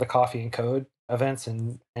to one of the coffee and code events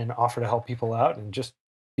and offer to help people out and just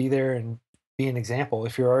be there and be an example.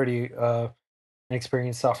 If you're already an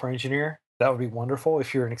experienced software engineer, that would be wonderful.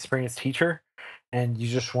 If you're an experienced teacher and you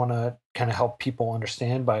just want to kind of help people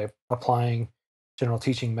understand by applying general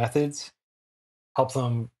teaching methods, help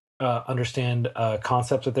them understand a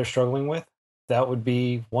concept that they're struggling with, that would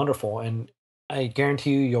be wonderful. And I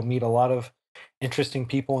guarantee you'll meet a lot of interesting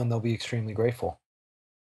people, and they'll be extremely grateful.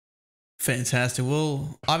 Fantastic.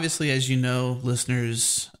 Well, obviously, as you know,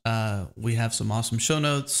 listeners, we have some awesome show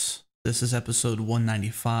notes. This is episode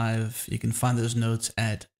 195. You can find those notes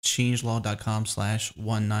at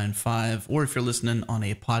changelog.com/195. Or if you're listening on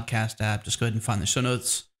a podcast app, just go ahead and find the show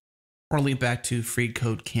notes, or link back to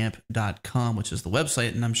freeCodeCamp.com, which is the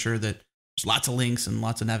website. And I'm sure that there's lots of links and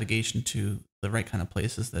lots of navigation to the right kind of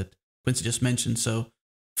places that Quincy just mentioned. So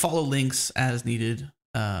follow links as needed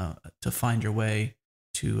to find your way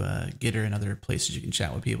to Gitter and other places you can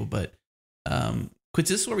chat with people. But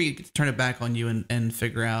Quincy, this is where we turn it back on you and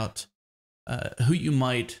figure out who you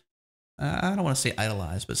might, I don't want to say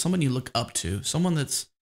idolize, but someone you look up to, someone that's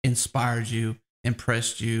inspired you,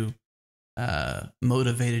 impressed you,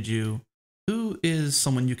 motivated you. Who is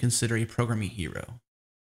someone you consider a programming hero?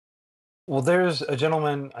 Well, there's a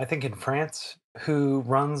gentleman, I think in France, who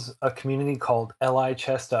runs a community called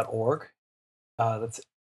lichess.org. That's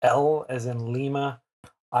L as in Lima,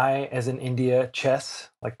 I as in India, chess,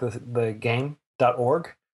 like the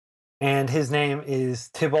game.org. And his name is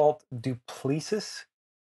Thibault Duplessis,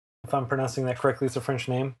 if I'm pronouncing that correctly. It's a French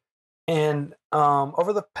name. And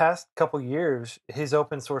over the past couple years, his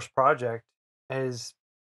open source project is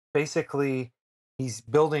basically he's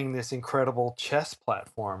building this incredible chess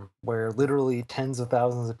platform where literally tens of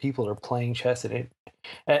thousands of people are playing chess at it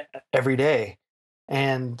every day.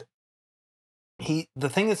 And the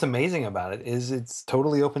thing that's amazing about it is it's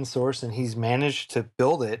totally open source, and he's managed to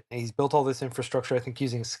build it. He's built all this infrastructure, I think,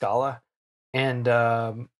 using Scala,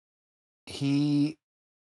 and he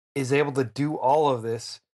is able to do all of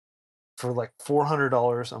this for like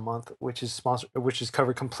 $400 a month, which is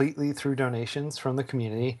covered completely through donations from the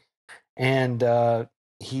community. And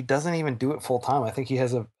he doesn't even do it full time. I think he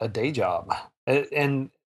has a day job,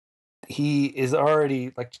 and he is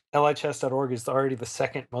already like lichess.org is already the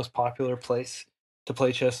second most popular place to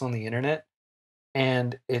play chess on the internet,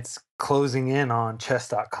 and it's closing in on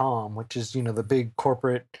chess.com, which is the big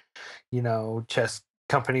corporate chess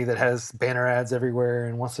company that has banner ads everywhere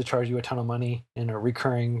and wants to charge you a ton of money and a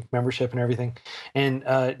recurring membership and everything. And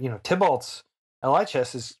Tybalt's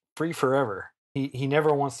LIChess is free forever. He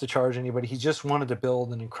never wants to charge anybody. He just wanted to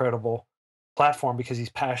build an incredible platform because he's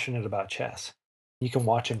passionate about chess. You can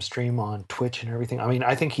watch him stream on Twitch and everything. I mean,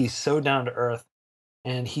 I think he's so down to earth,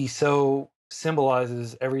 and he so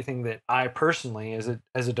symbolizes everything that I personally, as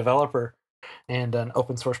a developer and an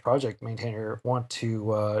open source project maintainer, want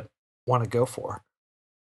to go for.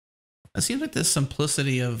 It seems like the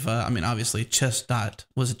simplicity of, obviously chess.com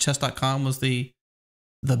was the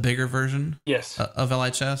bigger version. Yes. Of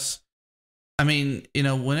LIChess. I mean,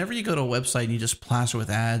 whenever you go to a website and you just plaster with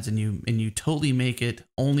ads and you totally make it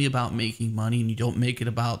only about making money, and you don't make it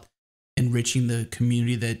about enriching the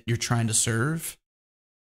community that you're trying to serve.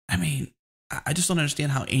 I mean, I just don't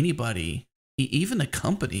understand how anybody, even a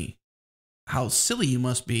company, how silly you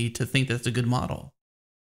must be to think that's a good model.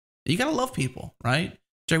 You got to love people, right?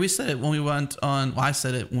 Jerry, we said it when we went on, I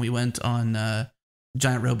said it when we went on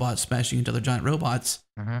giant robots smashing into other giant robots.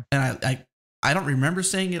 Mm-hmm. And I don't remember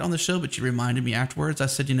saying it on the show, but you reminded me afterwards. I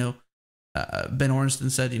said, Ben Ornston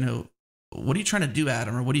said, what are you trying to do,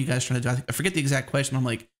 Adam? Or what are you guys trying to do? I forget the exact question. I'm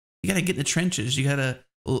like, you got to get in the trenches. You got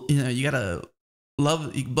to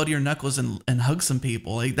love, bloody your knuckles and hug some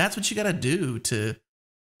people. Like, that's what you got to do to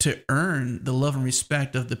earn the love and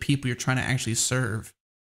respect of the people you're trying to actually serve.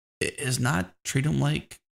 It is not treat them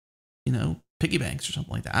like, piggy banks or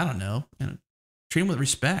something like that. I don't know. Treat them with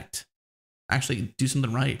respect. Actually do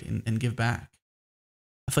something right and give back.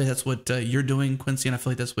 I feel like that's what you're doing, Quincy, and I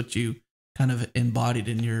feel like that's what you kind of embodied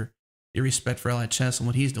in your respect for LIChess and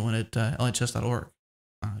what he's doing at lichess.org.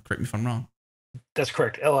 Correct me if I'm wrong. That's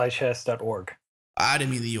correct. lichess.org. I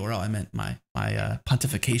didn't mean the URL. I meant my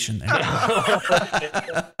pontification there.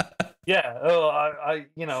 Yeah. Oh, I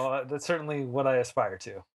that's certainly what I aspire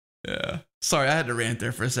to. Yeah. Sorry, I had to rant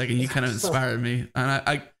there for a second. You kind of inspired me, and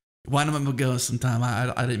I wind up a go sometime.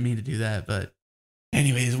 I didn't mean to do that, but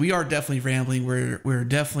anyways, we are definitely rambling. We're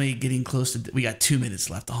definitely getting close to. We got 2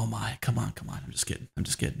 minutes left. Oh my! Come on! I'm just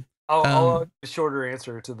kidding. I'll have a shorter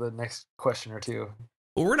answer to the next question or two.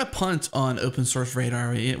 Well, we're gonna punt on open source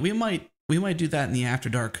radar. We might do that in the after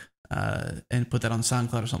dark and put that on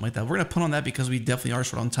SoundCloud or something like that. We're gonna punt on that because we definitely are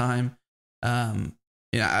short on time.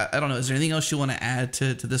 I don't know. Is there anything else you want to add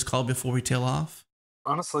to this call before we tail off?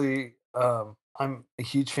 Honestly, I'm a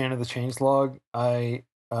huge fan of the changelog. I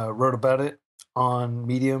wrote about it on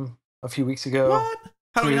Medium a few weeks ago. What?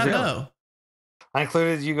 How do we not know? I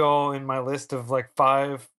included you all in my list of like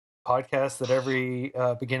 5 podcasts that every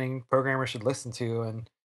beginning programmer should listen to, and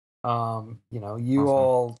you awesome.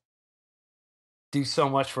 All do so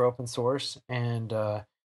much for open source, and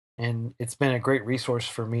it's been a great resource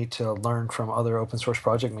for me to learn from other open source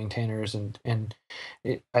project maintainers, and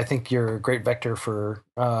I think you're a great vector for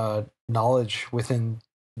knowledge within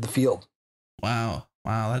the field. Wow,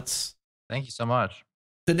 thank you so much.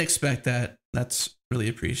 Didn't expect that. That's really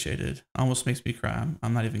appreciated. Almost makes me cry.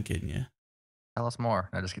 I'm not even kidding you. Tell us more.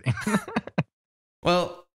 No, just kidding.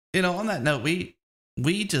 Well, on that note, we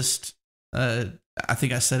just I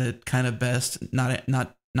think I said it kind of best, not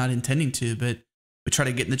intending to, but we try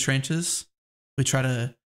to get in the trenches. We try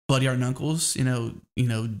to bloody our knuckles,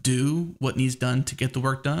 do what needs done to get the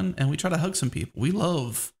work done, and we try to hug some people. We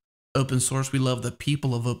love open source. We love the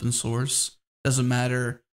people of open source. Doesn't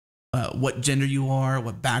matter what gender you are,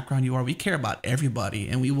 what background you are. We care about everybody,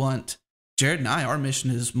 and we want, Jared and I, our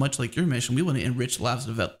mission is much like your mission. We want to enrich the lives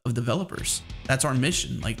of developers. That's our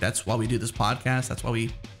mission. Like, that's why we do this podcast. That's why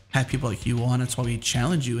we have people like you on. That's why we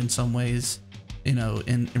challenge you in some ways,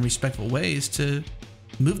 in respectful ways to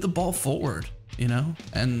move the ball forward, and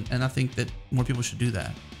I think that more people should do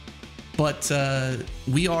that. But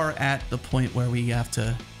we are at the point where we have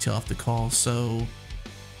to tail off the call. So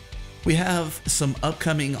We have some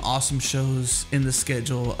upcoming awesome shows in the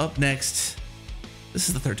schedule. Up next, this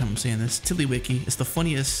is the third time I'm saying this, TiddlyWiki. It's the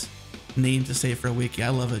funniest name to say for a wiki. I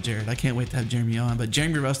love it, Jared. I can't wait to have Jeremy on. But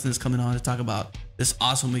Jeremy Rustin is coming on to talk about this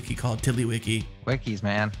awesome wiki called TiddlyWiki. Wikis,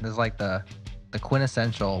 man. This is like the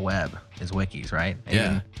quintessential web is wikis, right? Yeah.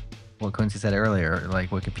 Even what Quincy said earlier, like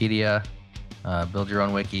Wikipedia, build your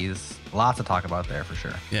own wikis. Lots to talk about there for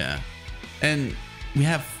sure. Yeah. And we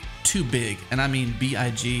have two big, and I mean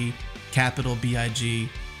BIG, capital BIG,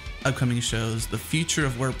 upcoming shows. The future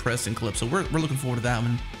of WordPress and Calypso. We're looking forward to that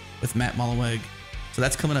one with Matt Mullenweg. So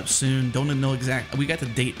that's coming up soon. Don't know exact. We got the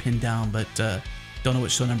date pinned down, but don't know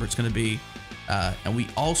what show number it's going to be. And we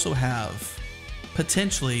also have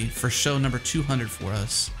potentially for show number 200 for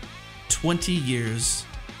us, 20 years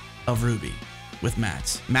of Ruby with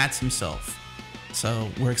Matt's himself. So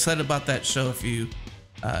we're excited about that show.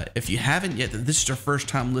 If you haven't yet, this is your first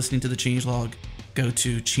time listening to the Changelog, go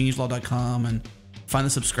to changelog.com and find the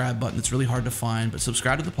subscribe button. It's really hard to find, but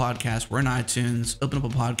subscribe to the podcast. We're in iTunes. Open up a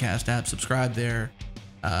podcast app, subscribe there.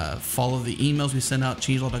 Follow the emails we send out,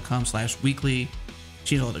 changelog.com/weekly,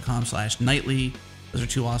 changelog.com/nightly. Those are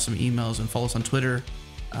two awesome emails. And follow us on Twitter.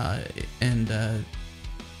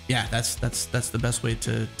 Yeah, that's the best way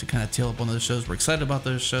to kind of tail up on those shows. We're excited about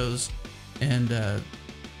those shows. And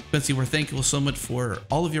Quincy, we're thankful so much for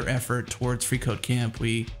all of your effort towards freeCodeCamp.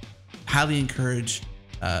 We highly encourage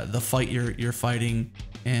the fight you're fighting,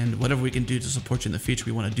 and whatever we can do to support you in the future,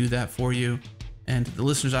 we want to do that for you. And to the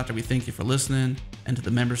listeners out there, we thank you for listening, and to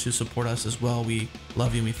the members who support us as well, we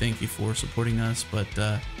love you and we thank you for supporting us. But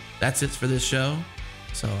that's it for this show.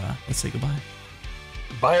 So let's say goodbye.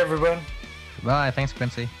 Bye, everyone. Goodbye. Thanks,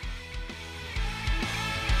 Quincy.